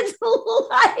it's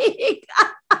like,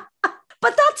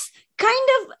 but that's kind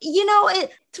of,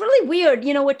 it's really weird.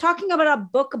 We're talking about a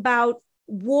book about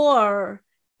war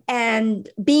and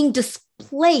being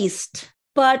displaced,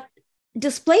 but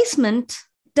displacement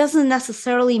doesn't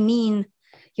necessarily mean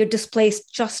you're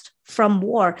displaced just from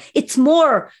war. It's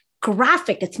more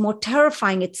graphic, it's more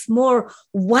terrifying, it's more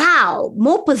wow,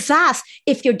 more pizzazz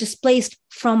if you're displaced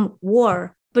from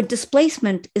war. But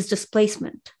displacement is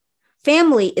displacement.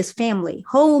 Family is family.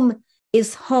 Home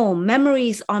is home.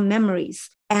 Memories are memories.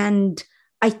 And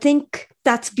I think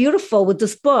that's beautiful with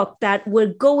this book that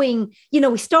we're going,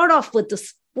 we start off with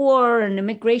this war and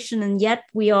immigration, and yet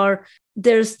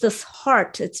there's this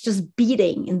heart. It's just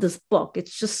beating in this book.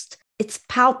 It's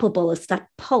palpable. It's that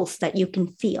pulse that you can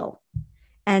feel.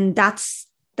 And that's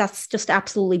just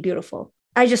absolutely beautiful.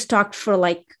 I just talked for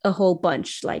like a whole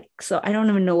bunch, so I don't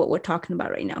even know what we're talking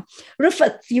about right now.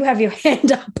 Rifat, you have your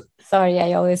hand up. Sorry,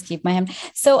 I always keep my hand.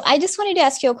 So I just wanted to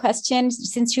ask you a question.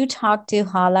 Since you talked to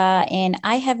Hala and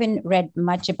I haven't read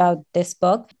much about this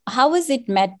book, how was it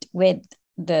met with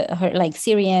her like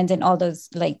Syrians and all those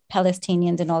like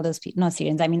Palestinians and all those people, not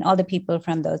Syrians, I mean, all the people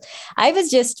from those. I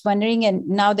was just wondering, and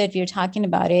now that we're talking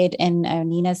about it, and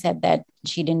Nina said that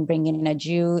she didn't bring in a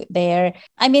Jew there.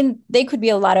 I mean, there could be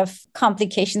a lot of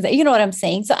complications, you know what I'm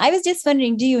saying? So I was just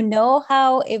wondering, do you know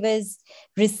how it was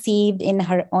received in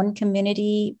her own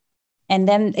community? And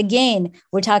then again,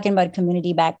 we're talking about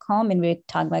community back home and we're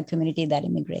talking about community that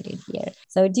immigrated here.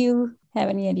 So do you have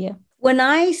any idea? When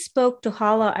I spoke to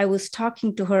Hala, I was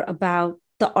talking to her about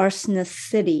the arsonist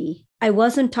city. I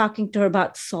wasn't talking to her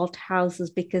about salt houses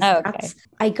because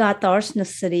I got the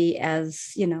arsonist city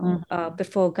as,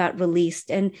 before it got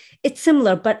released. And it's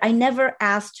similar, but I never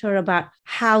asked her about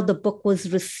how the book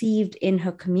was received in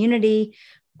her community.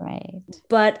 Right.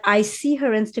 But I see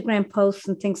her Instagram posts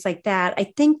and things like that. I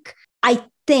think,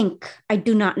 I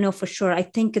do not know for sure. I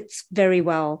think it's very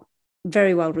well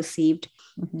received.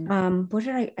 Mm-hmm. What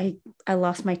did I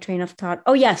lost my train of thought.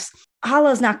 Oh yes,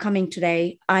 Hala is not coming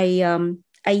today. I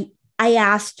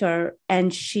asked her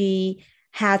and she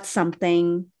had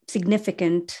something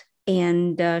significant,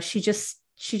 and she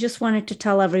just wanted to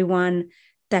tell everyone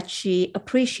that she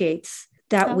appreciates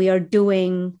that we are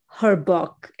doing her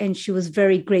book, and she was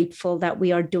very grateful that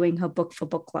we are doing her book for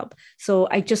book club. So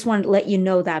I just wanted to let you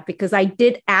know that, because I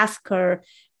did ask her.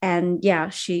 And yeah,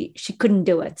 she couldn't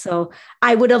do it. So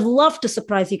I would have loved to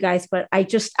surprise you guys, but I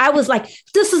was like,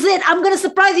 this is it. I'm going to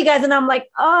surprise you guys. And I'm like,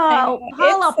 oh,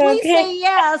 Hala, please say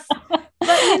yes. But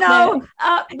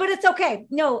but it's okay.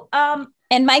 No,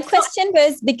 And my question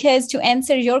was, because to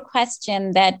answer your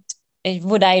question that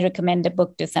would I recommend a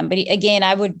book to somebody? Again,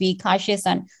 I would be cautious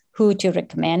on who to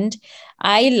recommend.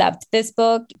 I loved this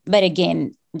book, but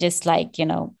again, just like,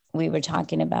 we were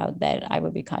talking about that, I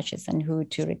would be cautious on who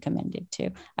to recommend it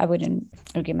to. I wouldn't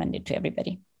recommend it to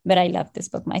everybody, but I love this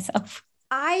book myself.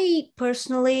 I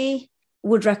personally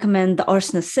would recommend The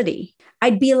Arsonist City.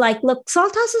 I'd be like, look,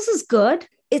 Salt Houses is good.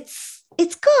 It's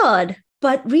good,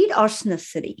 but read Arsonist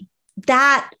City.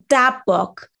 That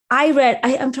book I read,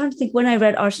 I'm trying to think when I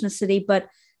read Arsonist City, but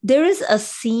there is a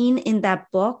scene in that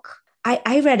book.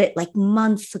 I read it like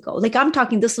months ago. Like I'm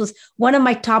talking, this was one of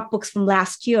my top books from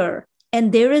last year.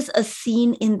 And there is a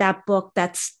scene in that book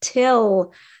that's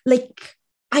still like,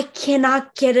 I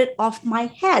cannot get it off my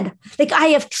head. Like I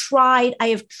have tried,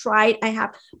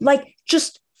 like,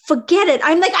 just forget it.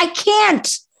 I'm like, I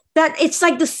can't. That it's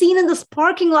like the scene in this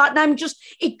parking lot. And I'm just,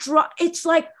 it's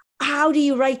like, how do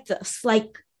you write this?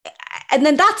 Like, and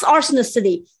then that's Arsonist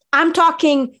City.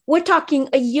 We're talking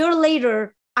a year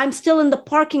later, I'm still in the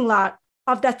parking lot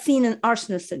of that scene in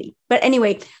Arsonist City. But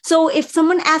anyway, so if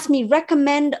someone asked me,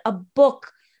 recommend a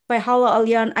book by Hala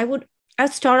Alian,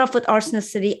 I'd start off with Arsonist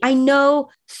City. I know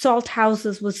Salt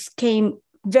Houses came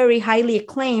very highly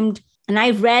acclaimed. And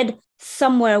I read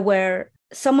somewhere where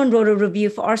someone wrote a review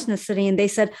for Arsonist City and they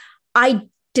said, I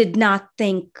did not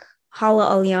think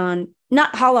Hala Alian,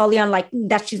 not Hala Alian, like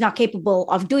that she's not capable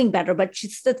of doing better, but she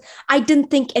said, I didn't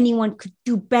think anyone could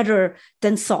do better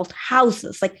than Salt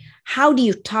Houses. Like, how do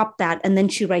you top that? And then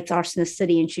she writes Arsonist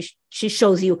City and she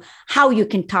shows you how you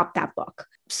can top that book.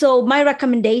 So my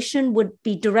recommendation would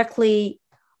be directly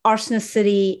Arsonist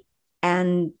City.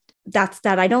 And that's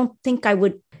that. I don't think I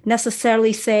would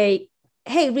necessarily say,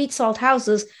 hey, read Salt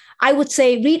Houses. I would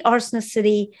say read Arsonist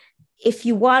City. If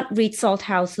you want, read Salt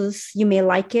Houses. You may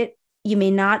like it. You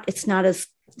may not. It's not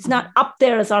up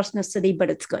there as Arsonist City, but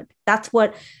it's good. That's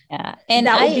what, and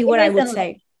that would be what I would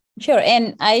say. Sure.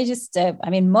 And I just,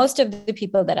 most of the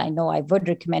people that I know, I would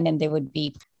recommend, and they would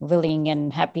be willing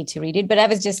and happy to read it. But I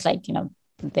was just like,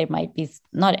 there might be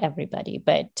not everybody,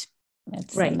 but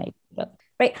it's right.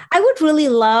 Right. I would really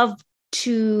love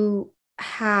to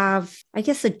have, I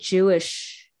guess, a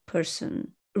Jewish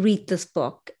person read this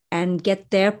book and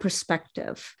get their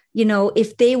perspective.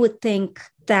 If they would think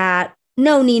that,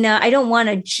 no, Nina, I don't want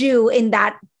a Jew in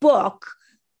that book.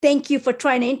 Thank you for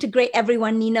trying to integrate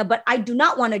everyone, Nina, but I do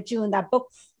not want a Jew in that book.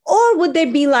 Or would they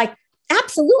be like,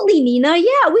 absolutely, Nina,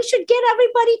 yeah, we should get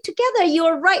everybody together.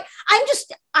 You're right.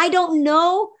 I don't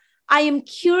know. I am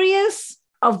curious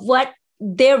of what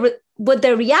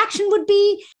their reaction would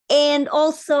be. And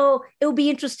also it would be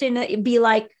interesting to be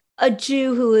like a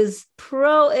Jew who is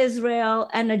pro-Israel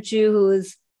and a Jew who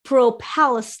is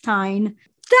pro-Palestine.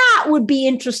 That would be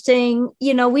interesting.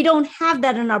 We don't have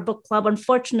that in our book club,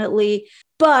 unfortunately,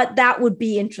 but that would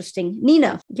be interesting.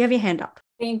 Nina, you have your hand up.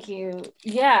 Thank you.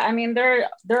 Yeah,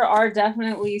 there are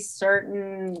definitely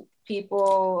certain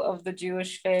people of the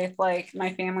Jewish faith, like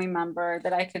my family member,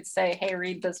 that I could say, hey,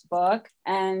 read this book,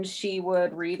 and she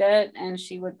would read it, and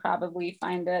she would probably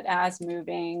find it as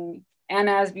moving and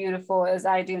as beautiful as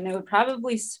I do. And it would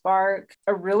probably spark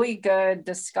a really good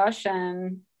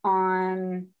discussion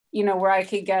on, where I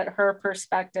could get her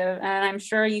perspective. And I'm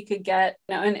sure you could get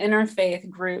an interfaith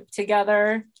group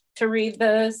together to read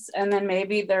this. And then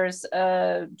maybe there's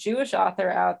a Jewish author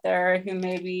out there who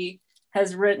maybe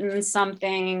has written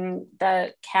something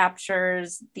that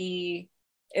captures the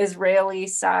Israeli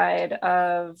side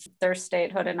of their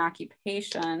statehood and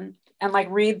occupation, and like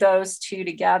read those two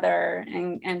together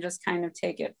and just kind of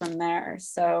take it from there.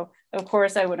 So of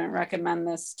course I wouldn't recommend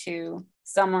this to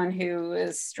someone who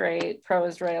is straight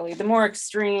pro-Israeli. The more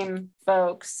extreme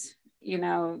folks,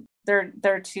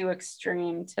 they're too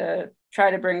extreme to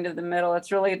try to bring to the middle.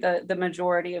 It's really the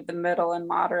majority of the middle and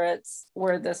moderates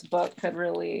where this book could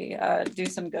really do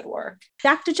some good work.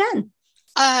 Dr. Jen.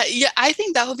 Yeah, I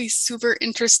think that would be super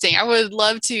interesting. I would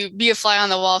love to be a fly on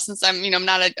the wall, since I'm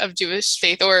not of Jewish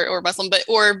faith or Muslim,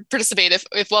 or participate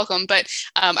if welcome. But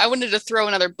I wanted to throw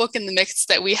another book in the mix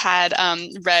that we had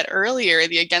read earlier,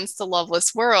 The Against the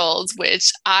Loveless World,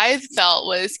 which I felt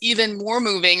was even more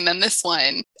moving than this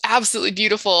one. Absolutely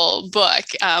beautiful book,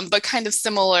 but kind of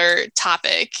similar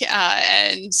topic.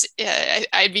 And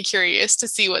I'd be curious to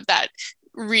see what that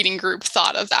reading group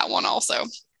thought of that one also.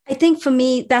 I think for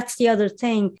me, that's the other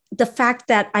thing. The fact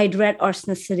that I'd read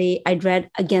Arsonist City, I'd read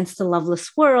Against the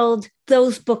Loveless World,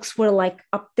 those books were like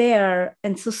up there.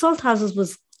 And so Salt Houses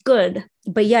was good.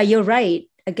 But yeah, you're right.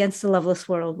 Against the Loveless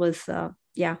World was, up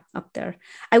there.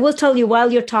 I will tell you,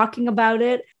 while you're talking about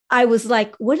it, I was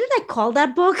like, what did I call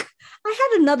that book? I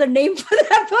had another name for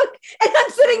that book. And I'm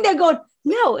sitting there going,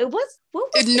 no, it was, what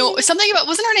was No, something about,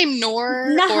 wasn't her name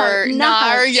Noor Nahar, or Nahar.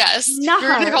 Nar? Yes. Nahar, We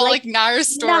were going to call it like Nar's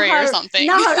story or something.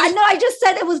 Nahar. I know, I just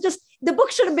said it was just, the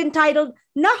book should have been titled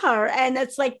Nahar. And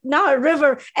it's like Nahar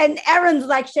River. And Erin's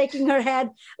like shaking her head.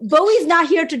 Bowie's not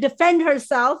here to defend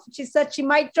herself. She said she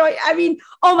might join. I mean,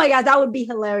 oh my God, that would be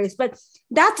hilarious. But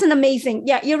that's an amazing,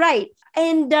 yeah, you're right.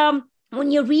 And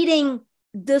when you're reading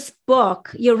this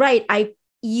book, you're right.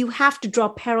 You have to draw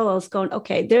parallels going,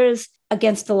 okay, there's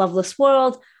Against the Loveless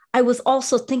World. I was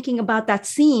also thinking about that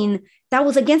scene that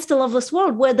was Against the Loveless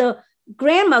World where the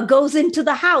grandma goes into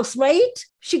the house, right?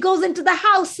 She goes into the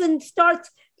house and starts,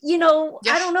 I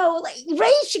don't know, like,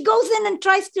 right? She goes in and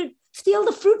tries to steal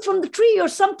the fruit from the tree or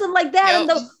something like that. Yep. And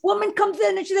the woman comes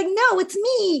in and she's like, no, it's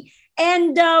me.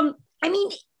 And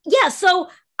so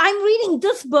I'm reading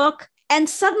this book and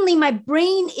suddenly my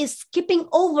brain is skipping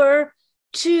over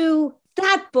to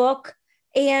that book.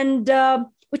 And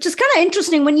which is kind of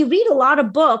interesting. When you read a lot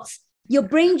of books, your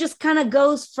brain just kind of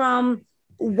goes from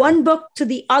one book to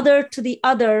the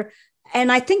other.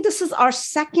 And I think this is our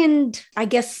second, I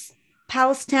guess,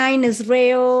 Palestine,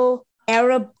 Israel,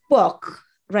 Arab book,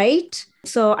 right?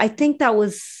 So I think that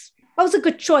was a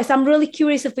good choice. I'm really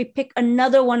curious if we pick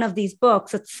another one of these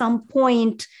books at some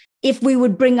point, if we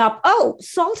would bring up,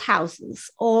 Salt Houses,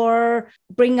 or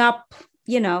bring up,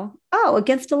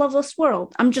 Against the Loveless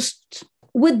World. I'm just,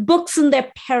 with books and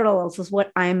their parallels is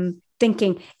what I'm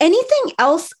thinking. Anything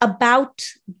else about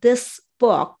this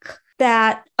book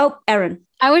that, Erin?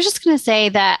 I was just going to say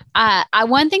that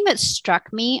one thing that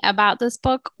struck me about this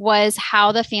book was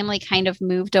how the family kind of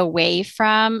moved away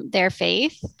from their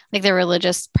faith, like their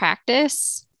religious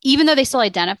practice. Even though they still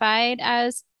identified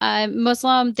as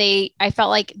Muslim, I felt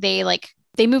like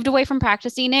they moved away from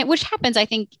practicing it, which happens, I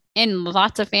think, in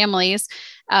lots of families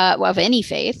of any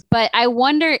faith. But I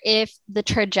wonder if the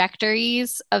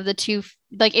trajectories of the two,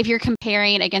 like if you're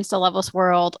comparing Against the Loveless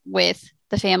World with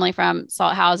the family from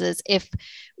Salt Houses, if,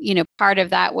 part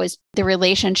of that was the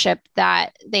relationship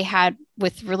that they had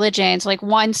with religion. So like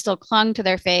one still clung to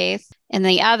their faith and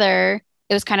the other,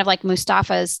 it was kind of like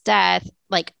Mustafa's death,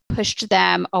 like pushed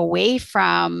them away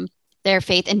from their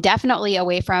faith and definitely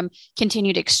away from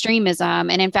continued extremism.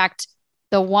 And in fact,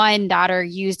 the one daughter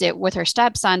used it with her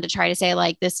stepson to try to say,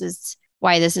 like, this is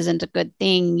why this isn't a good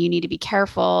thing. You need to be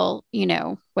careful,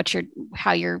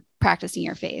 how you're practicing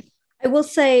your faith. I will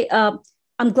say,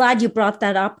 I'm glad you brought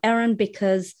that up, Erin,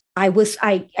 because I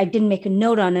didn't make a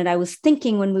note on it. I was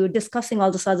thinking when we were discussing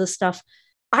all this other stuff,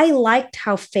 I liked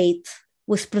how faith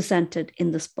was presented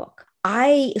in this book.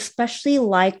 I especially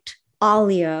liked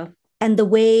Alia and the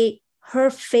way her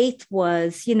faith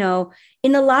was, in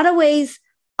a lot of ways,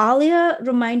 Alia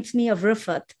reminds me of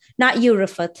Rifat, not you,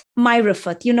 Rifat, my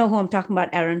Rifat. You know who I'm talking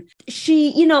about, Erin.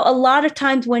 She, a lot of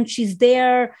times when she's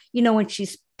there, when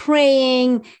she's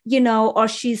praying, or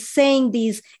she's saying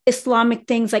these Islamic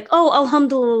things like,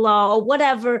 Alhamdulillah, or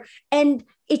whatever. And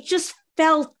it just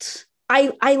felt,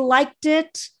 I liked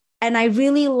it. And I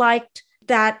really liked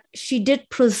that she did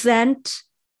present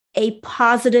a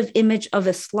positive image of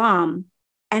Islam.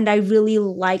 And I really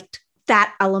liked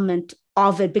that element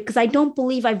of it, because I don't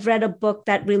believe I've read a book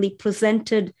that really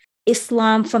presented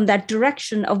Islam from that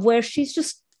direction of where she's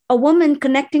just a woman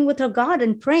connecting with her God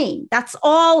and praying. That's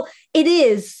all it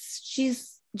is.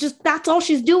 That's all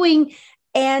she's doing.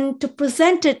 And to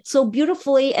present it so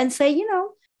beautifully and say,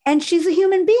 and she's a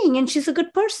human being and she's a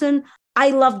good person.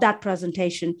 I love that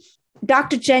presentation.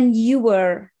 Dr. Jen, you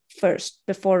were first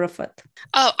before Rifat.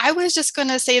 Oh, I was just going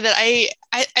to say that I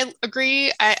agree.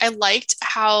 I liked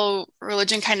how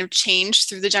religion kind of changed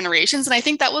through the generations. And I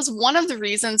think that was one of the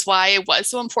reasons why it was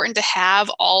so important to have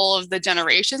all of the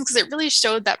generations, because it really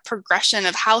showed that progression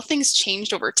of how things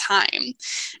changed over time,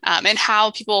 and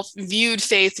how people viewed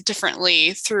faith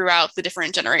differently throughout the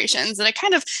different generations. And it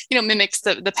kind of, mimics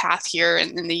the path here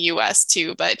in the US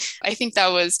too. But I think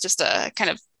that was just a kind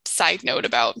of side note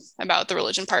about the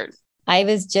religion part. I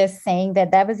was just saying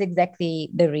that was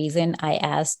exactly the reason I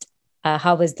asked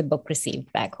how was the book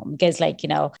received back home? Because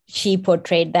she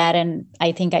portrayed that, and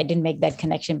I think I didn't make that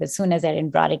connection. But as soon as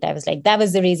Erin brought it, I was like, that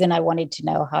was the reason I wanted to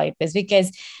know how it was,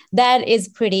 because that is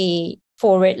pretty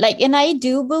forward. And I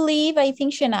do believe, I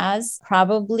think Shahnaz,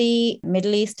 probably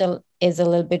Middle East is a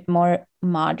little bit more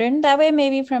modern that way,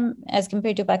 maybe as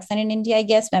compared to Pakistan and India, I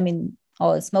guess. I mean,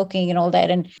 all smoking and all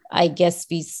that. And I guess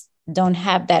we don't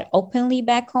have that openly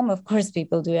back home. Of course,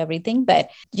 people do everything, but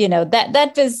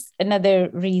that was another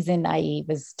reason I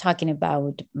was talking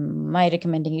about my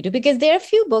recommending you to, because there are a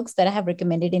few books that I have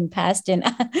recommended in past, and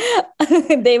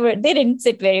they didn't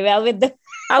sit very well with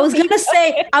I was gonna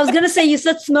say you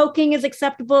said smoking is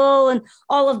acceptable and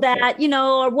all of that,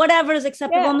 or whatever is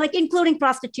acceptable. I'm like, including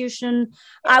prostitution.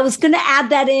 I was gonna add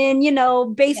that in,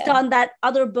 based on that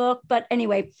other book. But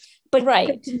anyway, right.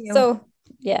 Continue. So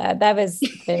yeah, that was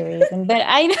the reason. But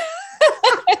I know.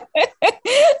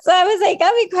 So I was like,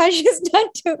 I'll be cautious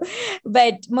not to.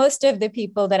 But most of the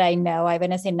people that I know, I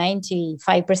want to say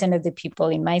 95% of the people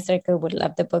in my circle would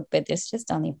love the book, but there's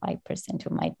just only 5%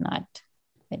 who might not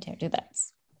adhere to that.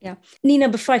 Yeah. Nina,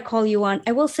 before I call you on,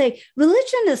 I will say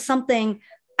religion is something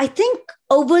I think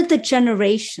over the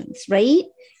generations, right?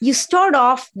 You start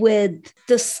off with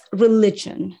this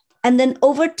religion, and then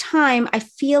over time, I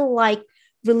feel like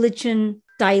religion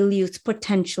dilutes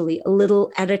potentially a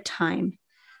little at a time.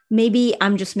 Maybe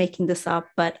I'm just making this up,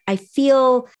 but I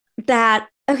feel that,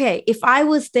 okay, if I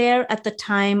was there at the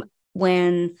time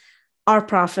when our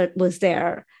prophet was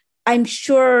there, I'm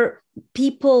sure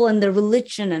people and their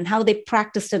religion and how they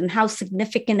practiced it and how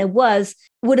significant it was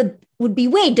would be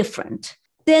way different.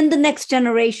 Then the next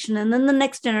generation and then the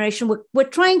next generation, we're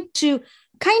trying to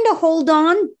kind of hold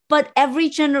on, but every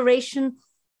generation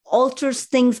alters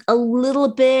things a little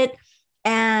bit.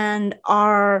 And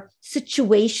our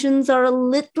situations are a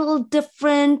little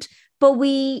different, but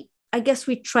I guess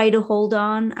we try to hold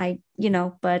on. Piggybacking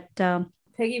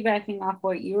off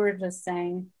what you were just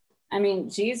saying, I mean,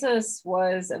 Jesus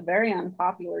was a very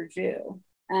unpopular Jew,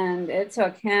 and it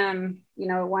took him,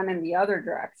 it went in the other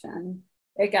direction.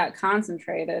 It got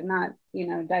concentrated, not,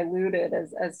 diluted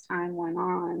as time went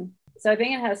on. So I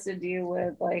think it has to do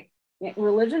with like,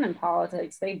 religion and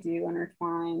politics, they do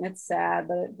intertwine. It's sad,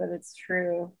 but it's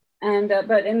true. And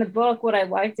but in the book, what I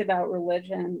liked about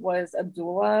religion was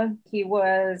Abdullah. He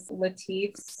was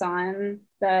Latif's son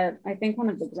that I think one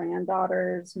of the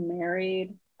granddaughters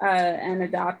married and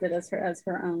adopted as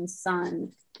her own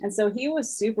son. And so he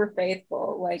was super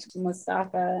faithful, like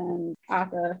Mustafa and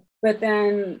Atta. But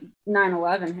then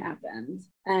 9/11 happened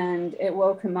and it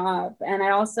woke him up. And I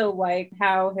also like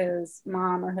how his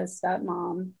mom or his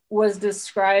stepmom was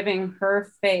describing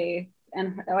her faith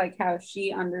and like how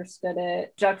she understood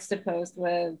it, juxtaposed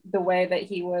with the way that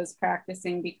he was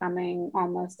practicing becoming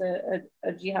almost a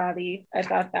jihadi. I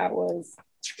thought that was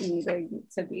needing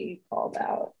to be called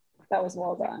out. That was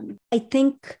well done. I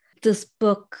think this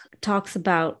book talks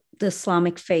about the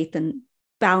Islamic faith and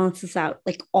balances out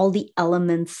like all the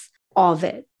elements of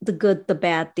it, the good, the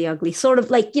bad, the ugly, sort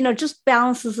of like, just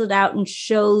balances it out and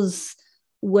shows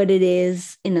what it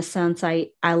is. In a sense,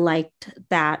 I liked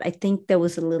that. I think there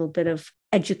was a little bit of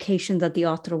education that the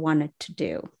author wanted to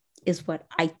do, is what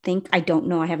I think. I don't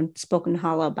know. I haven't spoken to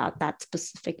Hala about that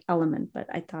specific element, but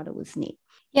I thought it was neat.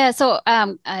 Yeah. So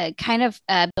kind of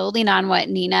building on what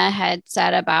Nina had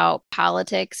said about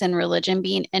politics and religion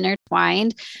being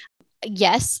intertwined.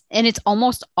 Yes. And it's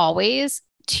almost always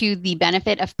to the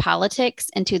benefit of politics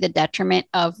and to the detriment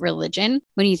of religion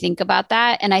when you think about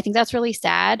that. And I think that's really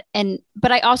sad.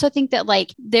 But I also think that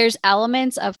like there's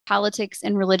elements of politics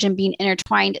and religion being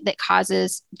intertwined that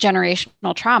causes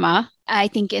generational trauma. I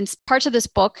think in parts of this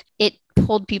book, it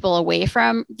pulled people away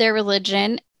from their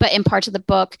religion, but in parts of the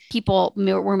book, people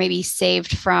were maybe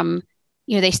saved from,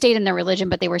 they stayed in their religion,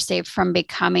 but they were saved from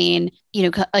becoming,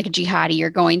 like a jihadi or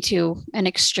going to an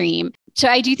extreme. So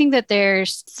I do think that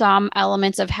there's some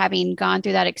elements of having gone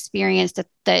through that experience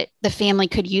that the family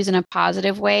could use in a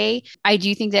positive way. I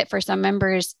do think that for some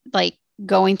members, like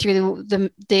going through the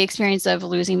experience of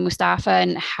losing Mustafa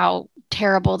and how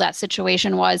terrible that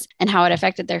situation was and how it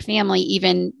affected their family,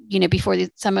 even, before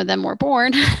some of them were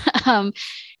born,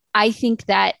 I think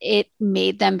that it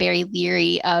made them very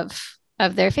leery of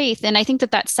their faith. And I think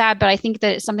that that's sad, but I think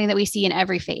that it's something that we see in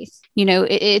every faith.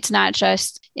 It's not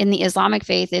just in the Islamic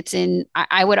faith.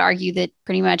 I would argue that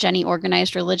pretty much any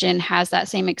organized religion has that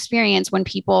same experience. When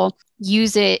people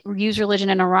use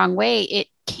religion in a wrong way, it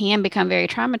can become very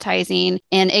traumatizing,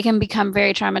 and it can become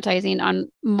very traumatizing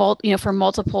for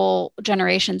multiple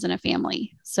generations in a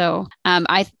family. So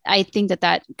I think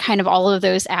that kind of all of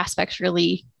those aspects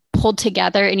really pulled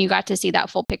together, and you got to see that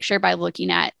full picture by looking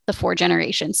at the 4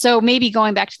 generations. So maybe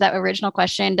going back to that original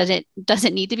question, does it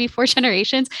need to be 4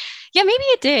 generations? Yeah, maybe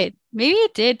it did. Maybe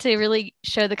it did, to really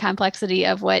show the complexity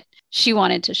of what she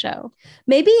wanted to show.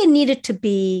 Maybe it needed to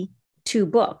be 2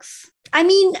 books. I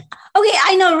mean, okay,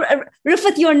 I know,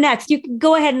 Rifat, you're next. You can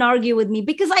go ahead and argue with me,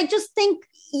 because I just think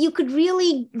you could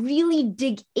really, really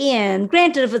dig in.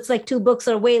 Granted, if it's like 2 books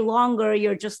are way longer,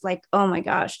 you're just like, oh my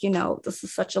gosh, this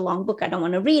is such a long book. I don't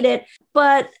want to read it.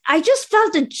 But I just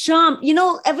felt a jump,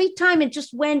 every time it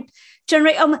just went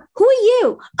generate. Who are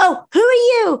you? Oh, who are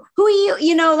you? Who are you?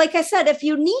 You know, like I said, if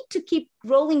you need to keep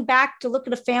rolling back to look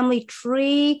at a family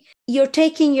tree, you're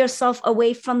taking yourself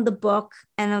away from the book.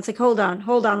 And I was like, hold on,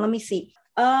 let me see.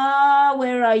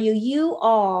 Where are you? You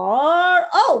are,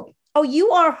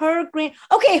 you are her grand.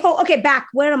 Okay, back.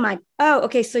 Where am I? Oh,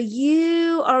 okay. So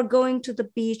you are going to the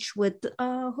beach with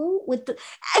who?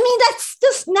 That's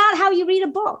just not how you read a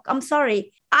book. I'm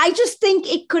sorry. I just think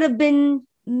it could have been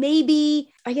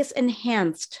maybe, I guess,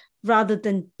 enhanced rather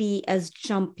than be as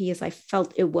jumpy as I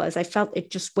felt it was. I felt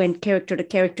it just went character to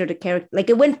character to character. Like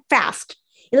it went fast.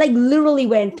 It like literally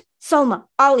went Salma,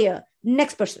 Alia,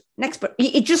 next person.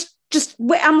 It just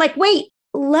I'm like, wait.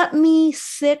 Let me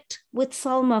sit with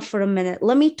Salma for a minute.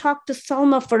 Let me talk to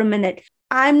Salma for a minute.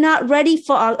 I'm not ready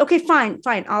for Alia. Okay, fine,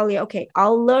 Alia. Okay,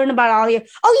 I'll learn about Alia.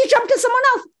 Oh, you jumped to someone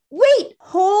else. Wait,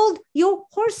 hold your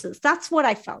horses. That's what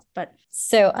I felt. But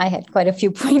so I had quite a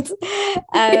few points.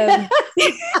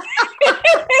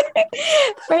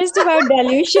 First, about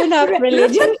dilution of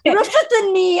religion. Rufat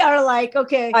and me are like,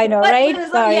 okay. I know, right?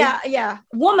 Sorry. Yeah.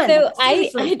 Woman. So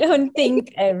I don't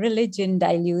think religion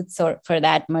dilutes, or for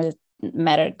that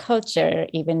matter, culture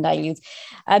even dilutes.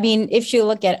 I mean, if you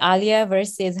look at Alia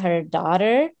versus her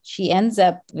daughter, she ends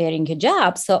up wearing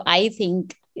hijab. So I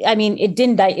think, it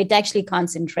didn't die. It actually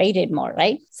concentrated more,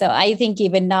 right? So I think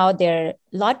even now there are a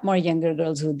lot more younger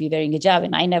girls who would be wearing hijab,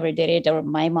 and I never did it, or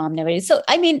my mom never did. So,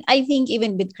 I think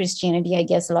even with Christianity, I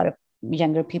guess a lot of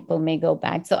younger people may go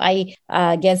back. So I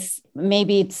guess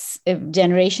maybe it's a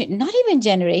generation, not even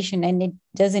generation, and it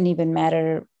doesn't even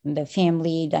matter the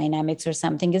family dynamics or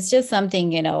something. It's just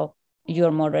something,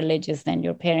 you're more religious than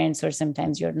your parents, or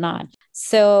sometimes you're not.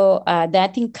 So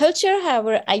that thing, culture,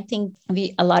 however, I think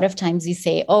a lot of times we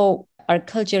say, oh, our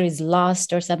culture is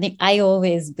lost or something. I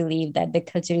always believe that the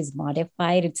culture is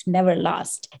modified. It's never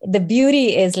lost. The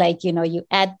beauty is like, you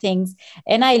add things.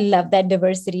 And I love that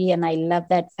diversity. And I love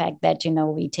that fact that,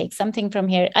 we take something from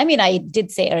here. I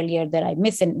did say earlier that I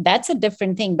miss it. That's a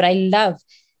different thing, but I love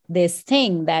this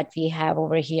thing that we have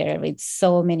over here with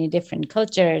so many different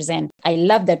cultures. And I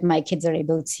love that my kids are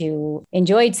able to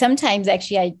enjoy it. Sometimes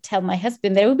actually I tell my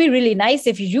husband that it would be really nice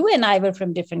if you and I were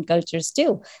from different cultures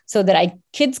too, so that our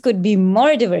kids could be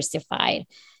more diversified.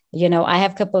 I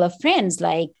have a couple of friends,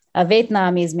 like a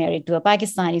Vietnamese is married to a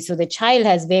Pakistani. So the child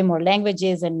has way more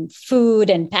languages and food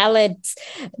and palates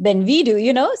than we do,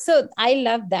 So I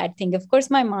love that thing. Of course,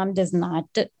 my mom does not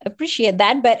appreciate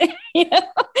that, but,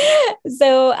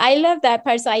 so I love that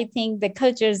part. So I think the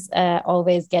cultures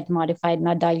always get modified,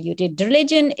 not diluted.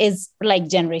 Religion is like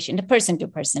generation, person to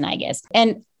person, I guess.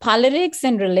 And politics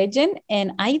and religion,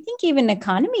 and I think even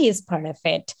economy is part of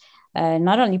it.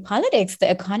 Not only politics, the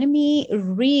economy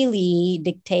really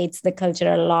dictates the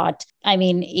culture a lot.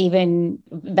 Even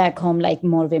back home, like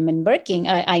more women working.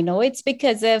 I know it's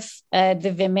because of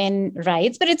the women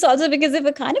rights, but it's also because of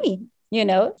economy.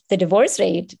 The divorce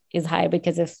rate is higher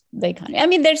because of the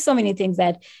economy. There's so many things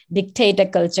that dictate a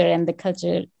culture, and the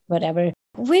culture, whatever.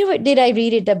 Where did I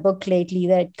read it, a book lately,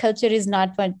 that culture is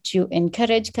not what you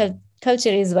encourage.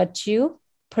 Culture is what you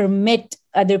permit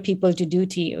other people to do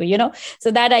to you,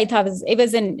 So that I thought it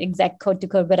was an exact quote to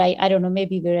quote, but I don't know,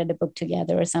 maybe we read a book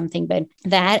together or something, but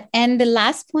that. And the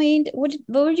last point, what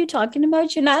were you talking about,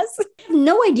 Shanaz?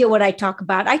 No idea what I talk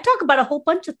about. I talk about a whole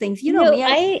bunch of things. Me,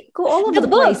 I go all over the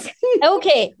place.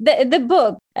 Okay. The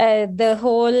book, the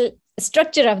whole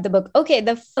structure of the book. Okay.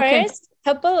 The first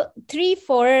couple, 3,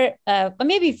 4, or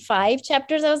maybe 5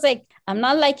 chapters, I was like, I'm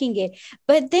not liking it.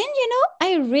 But then,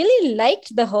 I really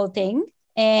liked the whole thing.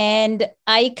 And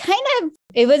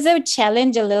it was a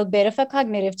challenge, a little bit of a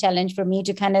cognitive challenge for me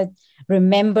to kind of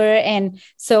remember. And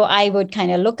so I would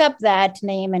kind of look up that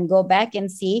name and go back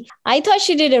and see. I thought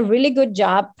she did a really good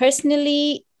job.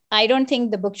 Personally, I don't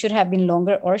think the book should have been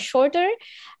longer or shorter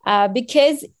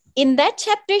because in that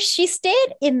chapter, she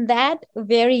stayed in that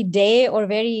very day or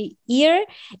very year.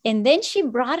 And then she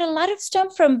brought a lot of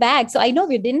stuff from back. So I know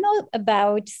we didn't know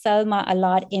about Salma a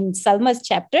lot in Salma's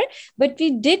chapter, but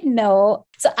we did know.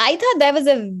 So I thought that was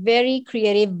a very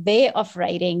creative way of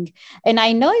writing. And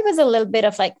I know it was a little bit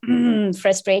of like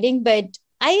frustrating, but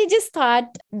I just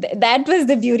thought that was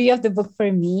the beauty of the book for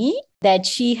me, that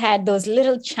she had those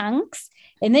little chunks.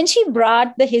 And then she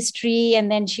brought the history,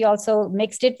 and then she also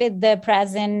mixed it with the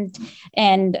present.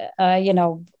 And,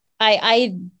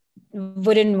 I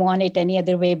wouldn't want it any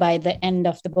other way. By the end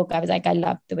of the book, I was like, I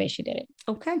loved the way she did it.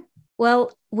 Okay.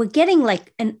 Well, we're getting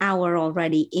like an hour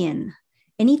already in.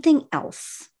 Anything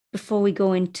else before we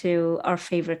go into our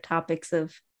favorite topics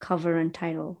of cover and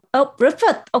title? Oh,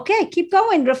 Rifat. Okay, keep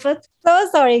going, Rifat. So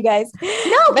sorry, guys.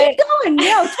 No, keep going.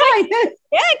 No, it's fine.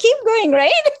 Yeah, keep going,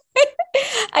 right?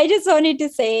 I just wanted to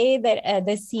say that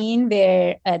the scene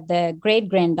where the great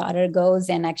granddaughter goes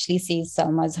and actually sees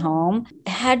Selma's home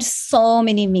had so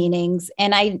many meanings.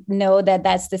 And I know that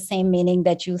that's the same meaning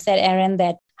that you said, Erin,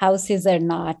 that houses are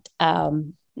not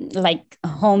like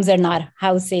homes are not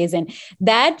houses. And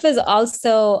that was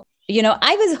also,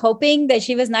 I was hoping that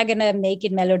she was not going to make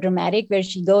it melodramatic where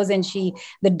she goes and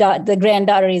the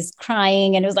granddaughter is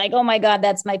crying and it was like, oh my God,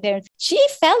 that's my parents. She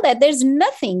felt that there's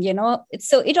nothing,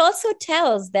 So it also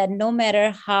tells that no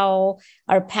matter how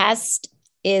our past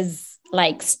is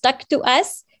like stuck to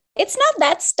us, it's not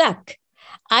that stuck.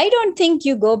 I don't think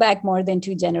you go back more than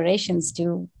 2 generations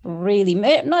to really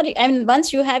not. I mean,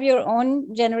 once you have your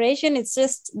own generation, it's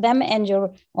just them and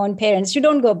your own parents. You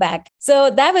don't go back. So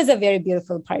that was a very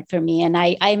beautiful part for me. And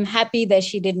I'm happy that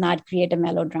she did not create a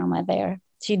melodrama there.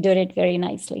 She did it very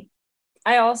nicely.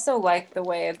 I also like the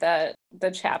way that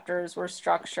the chapters were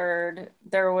structured.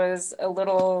 There was a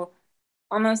little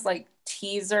almost like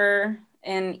teaser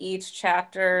in each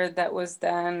chapter that was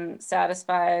then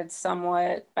satisfied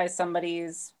somewhat by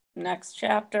somebody's next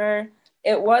chapter.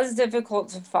 It was difficult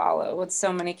to follow with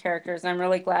so many characters. I'm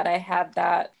really glad I had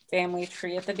that family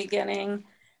tree at the beginning.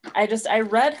 I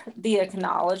read the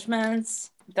acknowledgments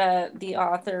that the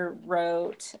author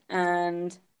wrote,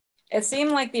 and it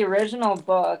seemed like the original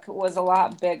book was a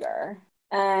lot bigger.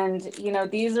 And,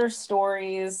 these are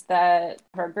stories that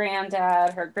her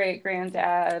granddad, her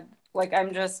great-granddad, like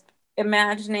I'm just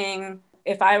imagining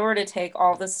if I were to take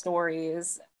all the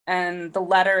stories and the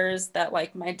letters that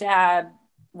like my dad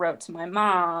wrote to my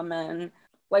mom and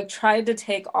like tried to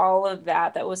take all of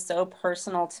that was so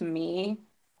personal to me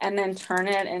and then turn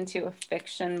it into a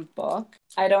fiction book.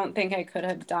 I don't think I could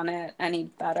have done it any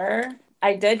better.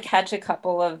 I did catch a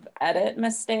couple of edit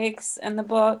mistakes in the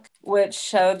book, which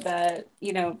showed that,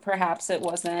 perhaps it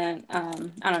wasn't,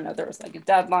 I don't know, there was like a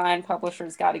deadline,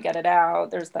 publishers got to get it out.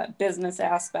 There's that business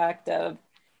aspect of,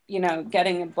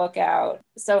 getting a book out.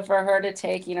 So for her to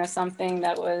take, something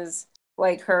that was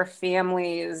like her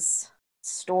family's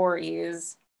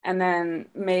stories and then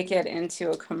make it into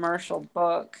a commercial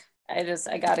book, I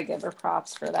got to give her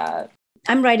props for that.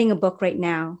 I'm writing a book right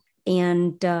now.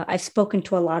 And I've spoken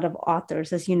to a lot of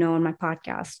authors, as you know, on my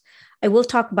podcast. I will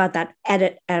talk about that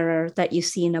edit error that you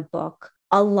see in a book.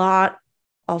 A lot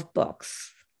of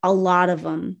books, a lot of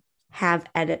them have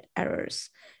edit errors.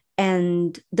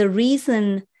 And the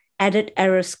reason edit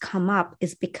errors come up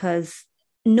is because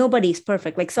nobody's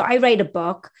perfect. Like, so I write a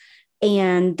book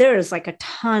and there's like a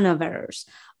ton of errors.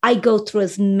 I go through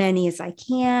as many as I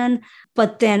can,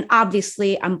 but then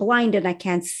obviously I'm blind and I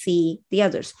can't see the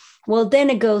others. Well,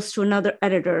 then it goes to another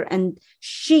editor and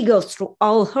she goes through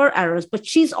all her errors, but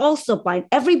she's also blind.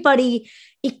 Everybody,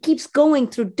 it keeps going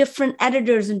through different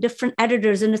editors. And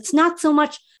it's not so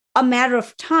much a matter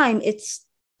of time. It's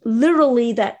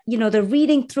literally that, they're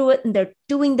reading through it and they're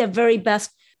doing their very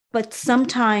best, but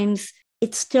sometimes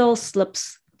it still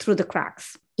slips through the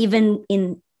cracks, even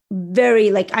in very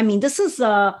this is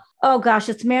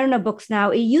it's Mariner Books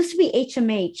now. It used to be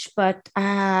HMH, but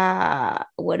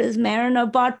what is Mariner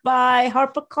bought by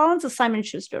HarperCollins or Simon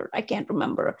Schuster? I can't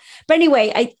remember. But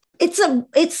anyway,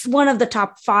 it's one of the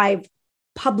top 5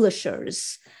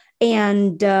 publishers.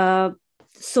 And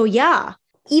so yeah,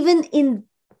 even in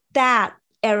that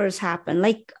errors happen.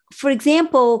 Like, for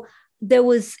example, there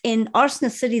was in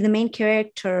Arsena City, the main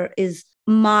character is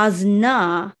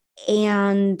Mazna,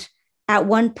 and at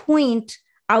one point,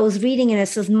 I was reading and it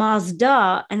says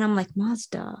Mazda, and I'm like,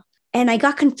 Mazda. And I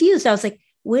got confused. I was like,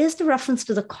 where's the reference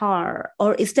to the car?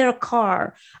 Or is there a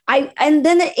car? And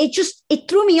then it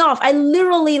threw me off. I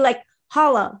literally like,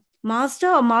 Hala,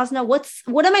 Mazda or Mazda?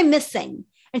 What am I missing?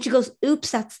 And she goes,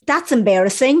 oops, that's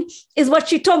embarrassing, is what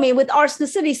she told me with Arsena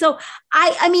City. So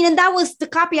I mean, and that was the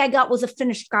copy I got was a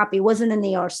finished copy, wasn't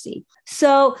an ARC.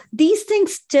 So these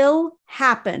things still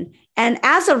happen. And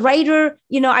as a writer,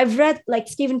 I've read like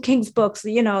Stephen King's books,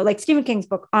 like Stephen King's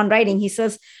book on writing. He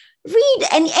says, read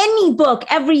any book,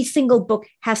 every single book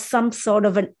has some sort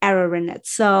of an error in it.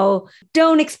 So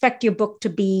don't expect your book to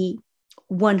be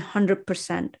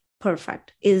 100%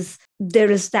 perfect.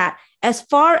 There is that. As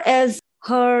far as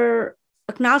her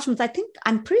acknowledgments,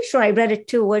 I'm pretty sure I read it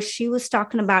too, where she was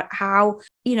talking about how,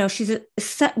 she's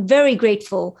very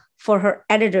grateful for her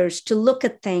editors to look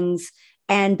at things,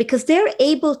 and because they're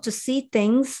able to see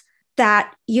things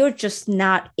that you're just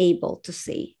not able to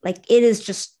see. Like, it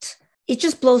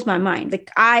just blows my mind. Like,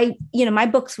 my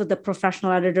book's with a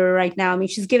professional editor right now. I mean,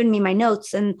 she's given me my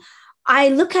notes and I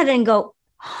look at it and go,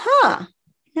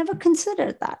 Never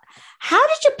considered that. How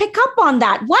did you pick up on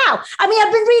that? Wow. I mean,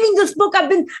 I've been reading this book. I've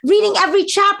been reading every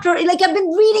chapter. Like, I've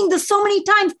been reading this so many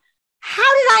times. How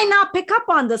did I not pick up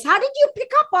on this? How did you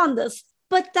pick up on this?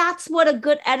 But that's what a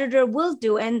good editor will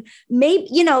do. And maybe,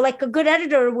 like a good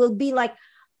editor will be like,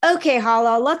 okay,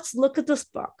 Hala, let's look at this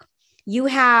book. You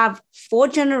have 4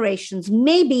 generations.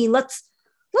 Maybe let's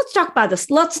talk about this.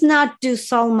 Let's not do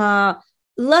Salma.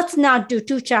 Let's not do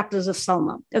 2 chapters of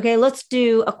Salma. Okay, let's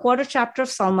do a quarter chapter of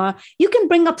Salma. You can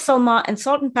bring up Salma and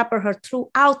salt and pepper her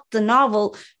throughout the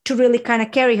novel to really kind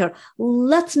of carry her.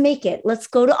 Let's make it. Let's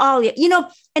go to Alia.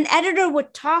 An editor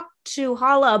would talk to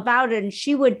Hala about it, and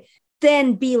she would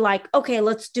then be like, okay,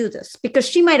 let's do this. Because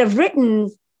she might have written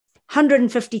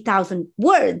 150,000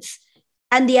 words,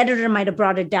 and the editor might have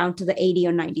brought it down to the 80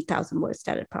 or 90,000 words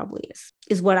that it probably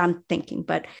is what I'm thinking.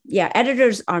 But yeah,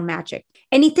 editors are magic.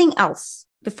 Anything else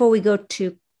before we go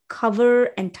to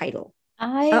cover and title?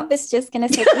 I was just going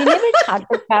to say, we never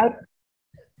talked about.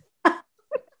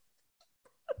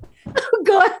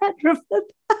 Go ahead,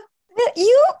 Rafat.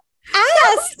 You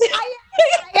asked. I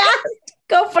asked.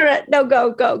 Go for it. No,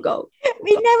 go.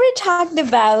 We never talked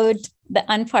about the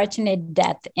unfortunate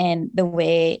death and the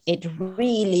way it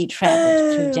really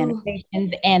traveled through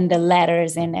generations and the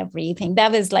letters and everything.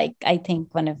 That was like, I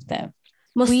think, one of the...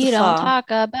 Mustafa. We don't talk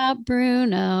about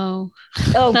Bruno.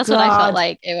 Oh, that's God. what I felt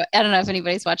like. I don't know if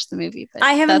anybody's watched the movie, but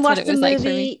I haven't watched the movie. Like for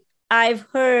me.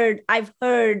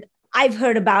 I've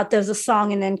heard about there's a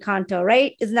song in Encanto,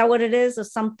 right? Isn't that what it is or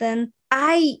something?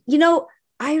 I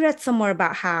read somewhere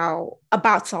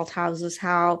about salt houses,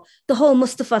 how the whole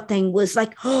Mustafa thing was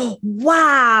like, oh,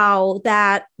 wow,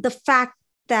 that the fact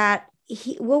that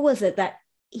that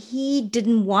he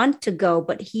didn't want to go,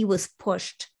 but he was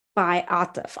pushed by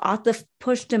Atif. Atif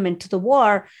pushed him into the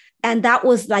war. And that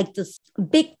was like this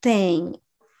big thing.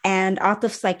 And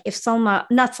Atif's like, if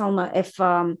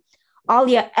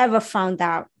Alia ever found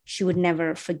out, she would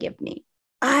never forgive me.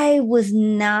 I was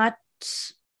not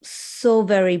so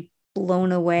very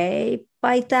blown away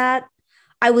by that.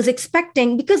 I was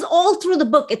expecting, because all through the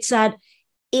book it said,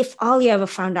 if Alia ever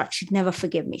found out, she'd never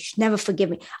forgive me. She'd never forgive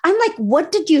me. I'm like,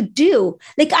 what did you do?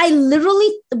 Like,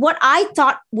 what I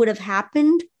thought would have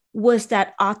happened was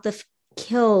that Atif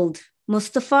killed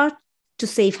Mustafa to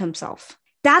save himself.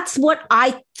 That's what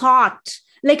I thought.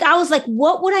 Like, I was like,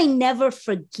 what would I never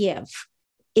forgive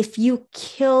if you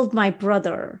killed my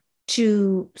brother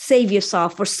to save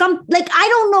yourself or some, like, I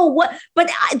don't know what, but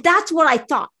that's what I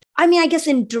thought. I mean, I guess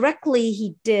indirectly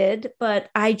he did, but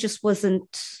I just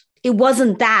it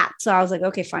wasn't that. So I was like,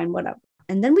 okay, fine, whatever.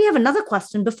 And then we have another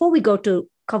question before we go to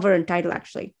cover and title,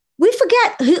 actually. We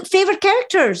forget favorite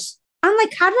characters. I'm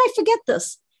like, how did I forget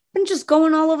this? I'm just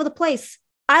going all over the place.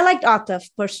 I liked Atif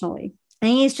personally.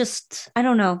 And he's just, I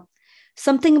don't know,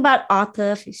 something about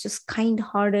Atif. He's just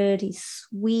kind-hearted. He's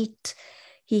sweet.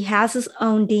 He has his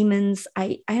own demons.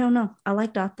 I don't know. I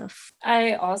liked Atif.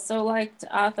 I also liked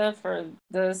Atif for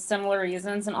the similar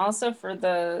reasons, and also for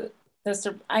the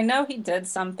I know he did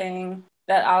something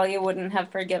that Alia wouldn't have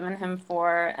forgiven him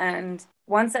for. And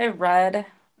once I read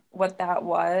what that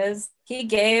was, he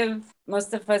gave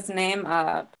Mustafa's name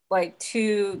up like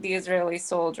to the Israeli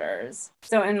soldiers.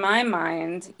 So in my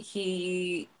mind,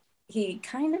 he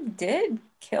kind of did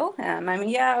kill him. I mean,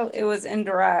 yeah, it was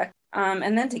indirect.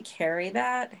 And then to carry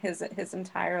that his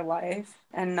entire life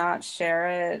and not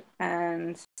share it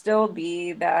and still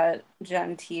be that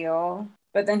genteel.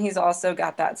 But then he's also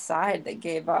got that side that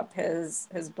gave up his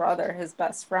brother, his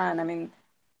best friend. I mean,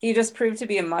 he just proved to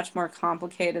be a much more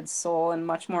complicated soul and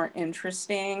much more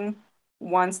interesting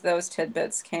once those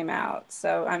tidbits came out.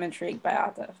 So I'm intrigued by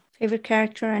Atif. Favorite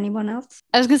character, anyone else?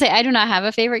 I was going to say, I do not have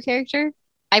a favorite character.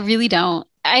 I really don't.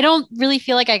 I don't really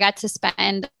feel like I got to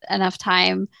spend enough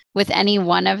time with any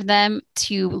one of them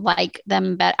to like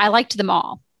them better. I liked them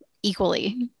all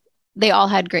equally. They all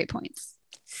had great points.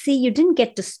 See, you didn't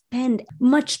get to spend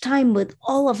much time with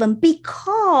all of them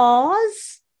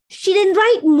because she didn't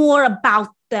write more about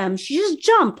them. She just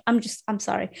jumped. I'm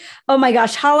sorry. Oh my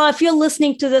gosh, Hala, if you're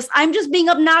listening to this, I'm just being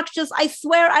obnoxious. I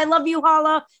swear I love you,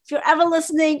 Hala. If you're ever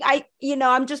listening,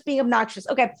 I'm just being obnoxious.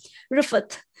 Okay,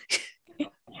 Rafat.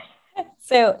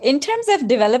 So in terms of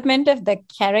development of the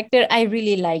character, I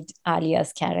really liked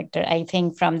Alia's character. I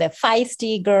think from the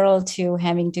feisty girl to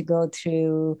having to go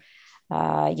through,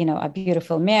 a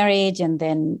beautiful marriage and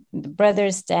then the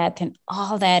brother's death and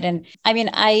all that. And I mean,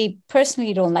 I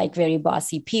personally don't like very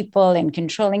bossy people and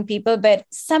controlling people, but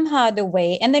somehow the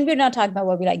way, and then we're not talking about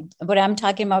what we like, but I'm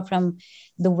talking about from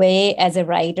the way as a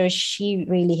writer, she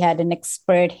really had an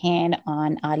expert hand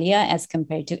on Alia as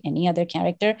compared to any other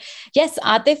character. Yes,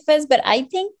 Atif was, but I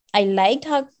think I liked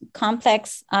how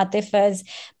complex Atif was,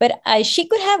 but she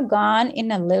could have gone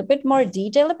in a little bit more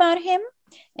detail about him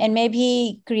and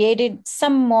maybe created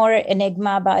some more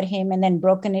enigma about him and then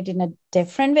broken it in a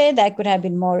different way. That could have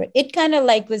been more, it kind of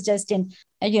like was just in,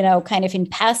 kind of in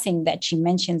passing that she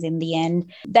mentions in the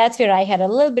end. That's where I had a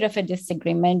little bit of a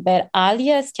disagreement, but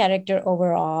Alia's character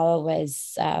overall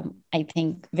was, I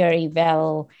think, very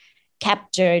well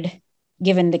captured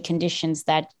given the conditions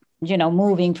that,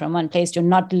 moving from one place to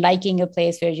not liking a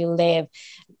place where you live,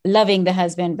 loving the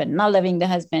husband, but not loving the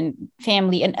husband,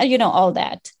 family, and, all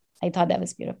that. I thought that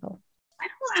was beautiful. I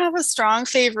don't have a strong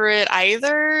favorite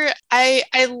either. I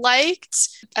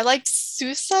liked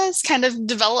Susa's kind of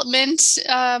development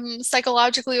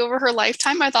psychologically over her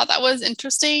lifetime. I thought that was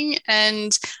interesting.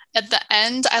 And at the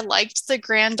end, I liked the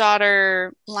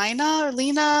granddaughter, Nyla.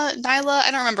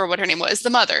 I don't remember what her name was, the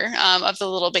mother of the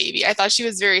little baby. I thought she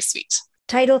was very sweet.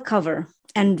 Title, cover,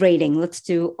 and rating. Let's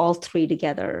do all three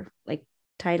together, like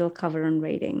title, cover, and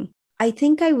rating. I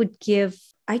think I'd give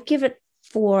it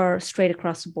 4 straight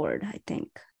across the board. I think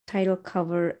title,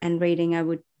 cover, and rating.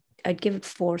 I'd give it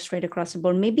 4 straight across the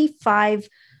board. Maybe 5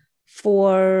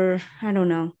 for, I don't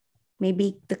know.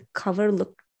 Maybe the cover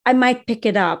I might pick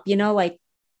it up.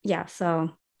 So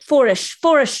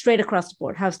 4-ish straight across the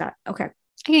board. How's that? Okay, I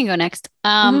can go next.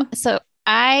 So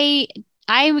I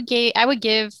would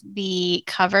give the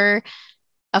cover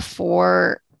a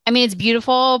 4. I mean, it's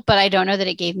beautiful, but I don't know that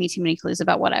it gave me too many clues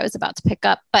about what I was about to pick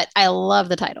up. But I love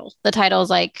the title. The title's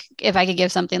like, if I could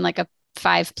give something like a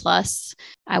 5+,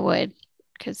 I would,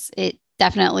 because it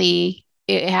definitely,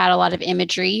 it had a lot of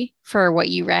imagery for what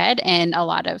you read and a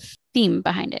lot of theme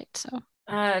behind it. So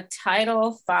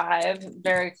title 5,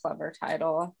 very clever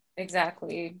title.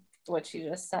 Exactly what you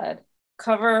just said.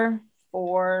 Cover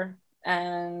 4,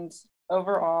 and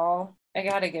overall, I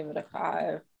gotta give it a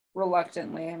 5.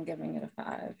 Reluctantly, I'm giving it a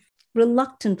 5.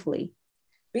 Reluctantly?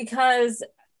 Because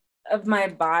of my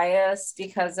bias,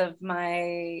 because of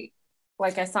my,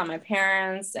 like, I saw my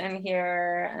parents in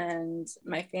here and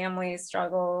my family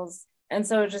struggles. And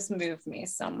so it just moved me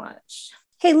so much.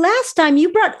 Hey, last time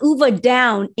you brought Uva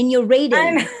down in your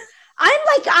rating. I'm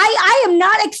like, I am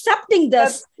not accepting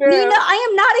this. Nina, I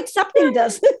am not accepting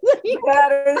this.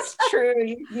 That is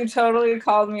true. You totally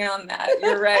called me on that.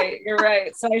 You're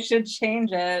right. So I should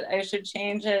change it.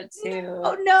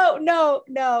 To...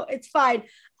 No. It's fine.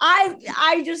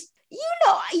 I just,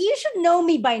 you should know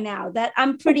me by now that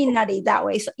I'm pretty nutty that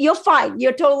way. So you're fine.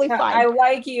 You're totally fine. I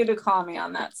like you to call me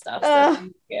on that stuff. So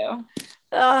thank you.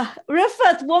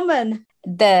 Rifat, woman.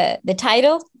 The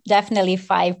title, definitely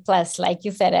 5+, like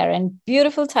you said, Erin.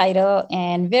 Beautiful title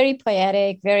and very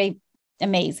poetic, very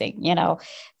amazing,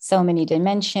 so many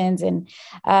dimensions. And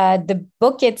the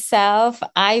book itself,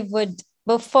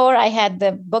 before I had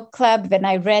the book club, when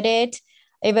I read it,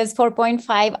 it was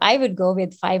 4.5. I would go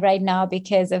with 5 right now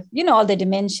because of, all the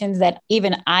dimensions that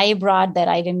even I brought that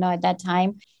I didn't know at that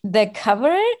time. The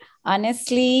cover,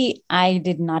 honestly, I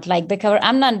did not like the cover.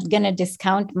 I'm not going to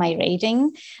discount my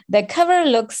rating. The cover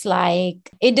looks like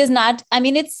it does not. I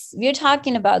mean, we're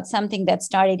talking about something that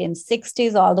started in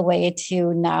 60s all the way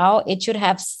to now. It should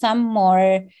have some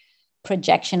more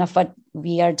projection of what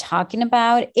we are talking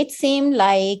about. It seemed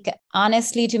like,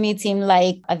 honestly, to me, it seemed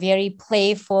like a very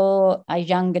playful, a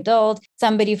young adult,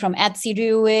 somebody from Etsy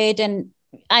drew it. And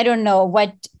I don't know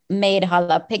what made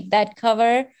Hala pick that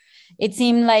cover. It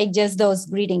seemed like just those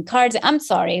greeting cards. I'm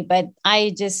sorry, but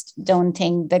I just don't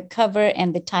think the cover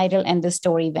and the title and the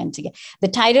story went together. The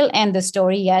title and the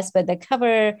story, yes, but the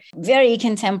cover, very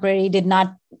contemporary, did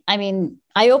not,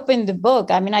 I opened the book.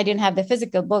 I didn't have the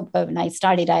physical book, but when I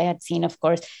started, I had seen, of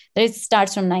course, that it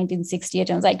starts from 1968.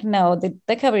 And I was like, no,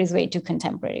 the cover is way too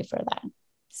contemporary for that.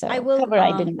 So I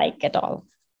didn't like at all.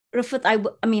 Rifat,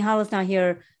 Hala's not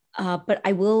here. But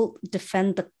I will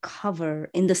defend the cover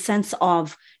in the sense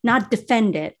of not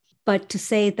defend it, but to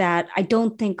say that I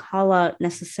don't think Hala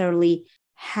necessarily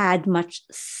had much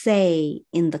say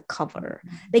in the cover.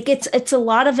 Like it's a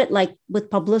lot of it, like with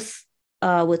publicists.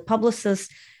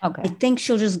 Okay. I think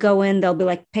she'll just go in. They'll be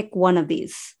like, pick one of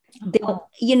these. They'll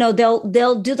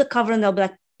do the cover and they'll be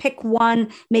like, pick one,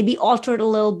 maybe alter it a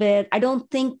little bit. I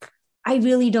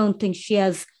really don't think she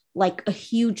has like a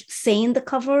huge say in the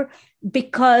cover,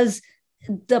 because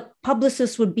the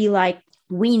publicist would be like,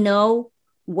 we know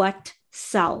what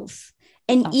sells.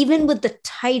 And even with the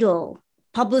title,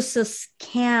 publicists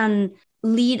can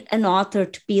lead an author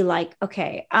to be like,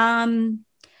 okay,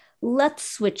 let's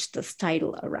switch this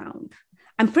title around.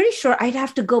 I'm pretty sure I'd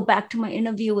have to go back to my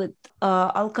interview with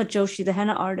Alka Joshi, the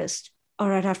henna artist,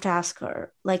 or I'd have to ask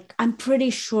her. Like, I'm pretty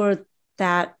sure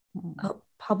that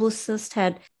publicist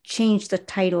had changed the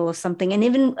title or something. And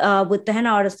even with the henna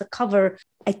artist, the cover,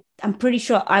 I'm pretty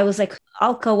sure I was like,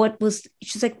 Alka,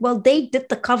 she's like, well, they did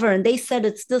the cover and they said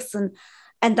it's this.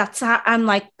 And that's how I'm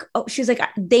like, oh, she's like,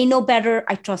 they know better.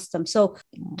 I trust them. So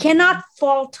cannot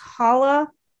fault Hala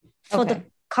for the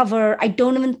cover. I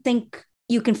don't even think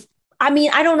you can. I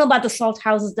mean, I don't know about the Salt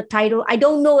House as the title. I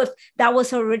don't know if that was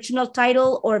her original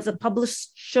title or if the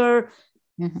publisher,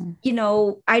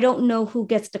 I don't know who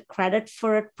gets the credit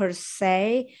for it per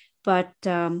se. But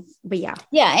yeah.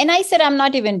 Yeah. And I said, I'm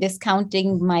not even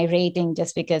discounting my rating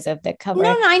just because of the cover.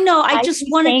 No, I know. I just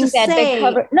wanted to say. The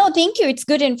cover, no, thank you. It's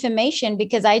good information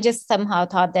because I just somehow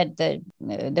thought that the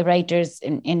writers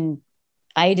in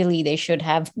ideally they should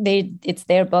have, it's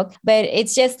their book. But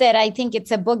it's just that I think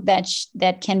it's a book that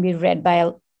can be read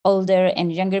by older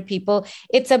and younger people.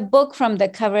 It's a book from the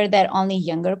cover that only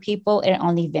younger people and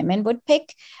only women would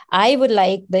pick. I would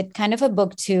like that kind of a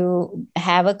book to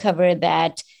have a cover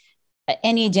that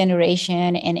any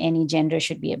generation and any gender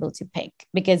should be able to pick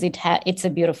because it's a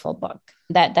beautiful book.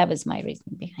 That was my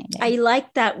reason behind it. I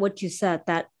like that what you said,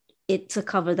 that it's a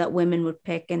cover that women would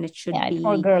pick and it should be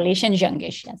more girlish and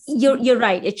youngish. Yes. You're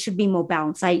right. It should be more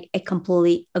balanced. I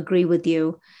completely agree with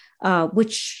you,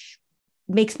 which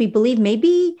makes me believe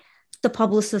maybe the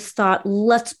publicist thought,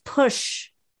 let's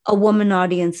push a woman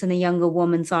audience and a younger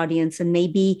woman's audience. And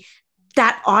maybe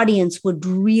that audience would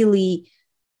really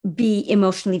be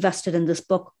emotionally vested in this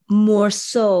book more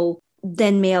so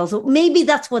than males. Maybe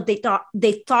that's what they thought.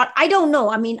 I don't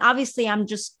know. I mean, obviously I'm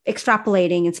just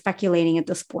extrapolating and speculating at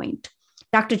this point.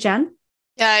 Dr. Jen?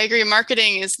 Yeah, I agree.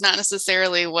 Marketing is not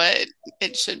necessarily what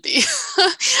it should be.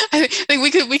 I think we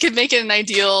could make it an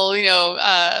ideal,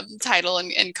 title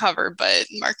and cover, but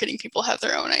marketing people have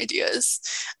their own ideas.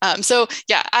 So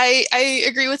yeah, I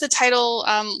agree with the title.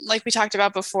 Like we talked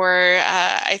about before,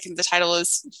 I think the title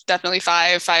is definitely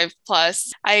 5+.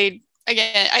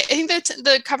 I think that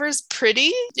the cover is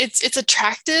pretty. It's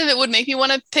attractive. It would make me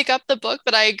want to pick up the book,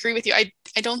 but I agree with you. I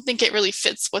don't think it really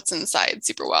fits what's inside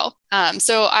super well.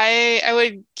 So I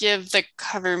would give the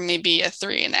cover maybe a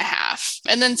 3.5.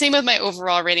 And then same with my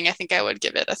overall rating. I think I would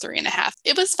give it a 3.5.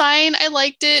 It was fine. I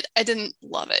liked it. I didn't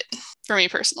love it for me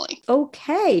personally.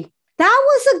 Okay. That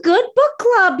was a good book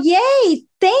club. Yay.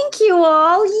 Thank you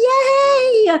all.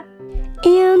 Yay.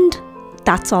 And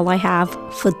that's all I have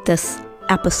for this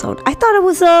episode. I thought it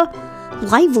was a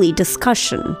lively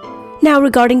discussion. Now,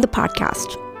 regarding the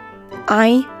podcast,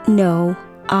 I know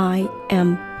I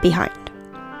am behind.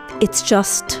 It's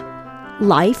just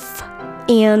life.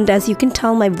 And as you can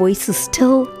tell, my voice is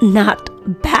still not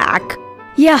back.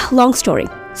 Yeah, long story.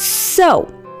 So,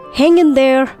 hang in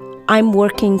there. I'm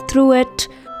working through it.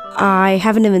 I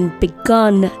haven't even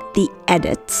begun the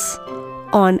edits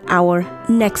on our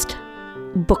next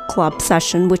book club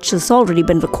session, which has already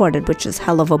been recorded, which is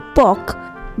Hell of a Book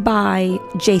by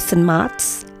Jason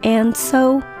Matz. And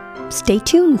so stay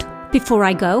tuned. Before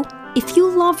I go, if you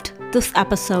loved this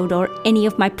episode or any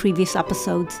of my previous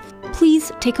episodes,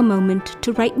 please take a moment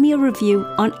to write me a review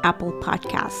on Apple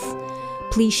Podcasts.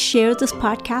 Please share this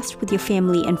podcast with your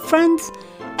family and friends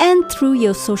and through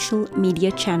your social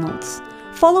media channels.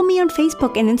 Follow me on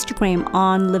Facebook and Instagram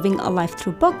on Living a Life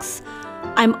Through Books.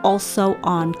 I'm also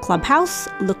on Clubhouse.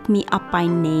 Look me up by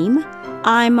name.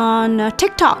 I'm on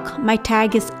TikTok. My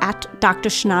tag is at Dr.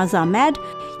 Shahnaz Ahmed.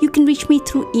 You can reach me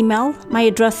through email. My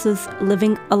address is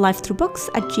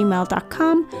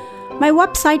livingalifethroughbooks@gmail.com. My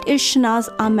website is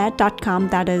shahnazahmed.com.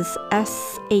 That is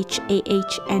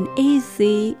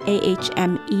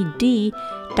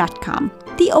ShahnazAhmed.com.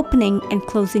 The opening and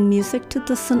closing music to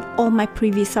this and all my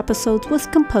previous episodes was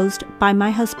composed by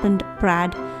my husband,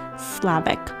 Brad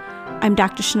Slavic. I'm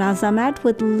Dr. Shahnaz Ahmed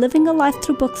with Living a Life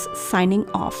Through Books signing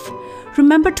off.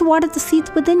 Remember to water the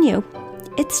seeds within you.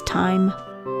 It's time.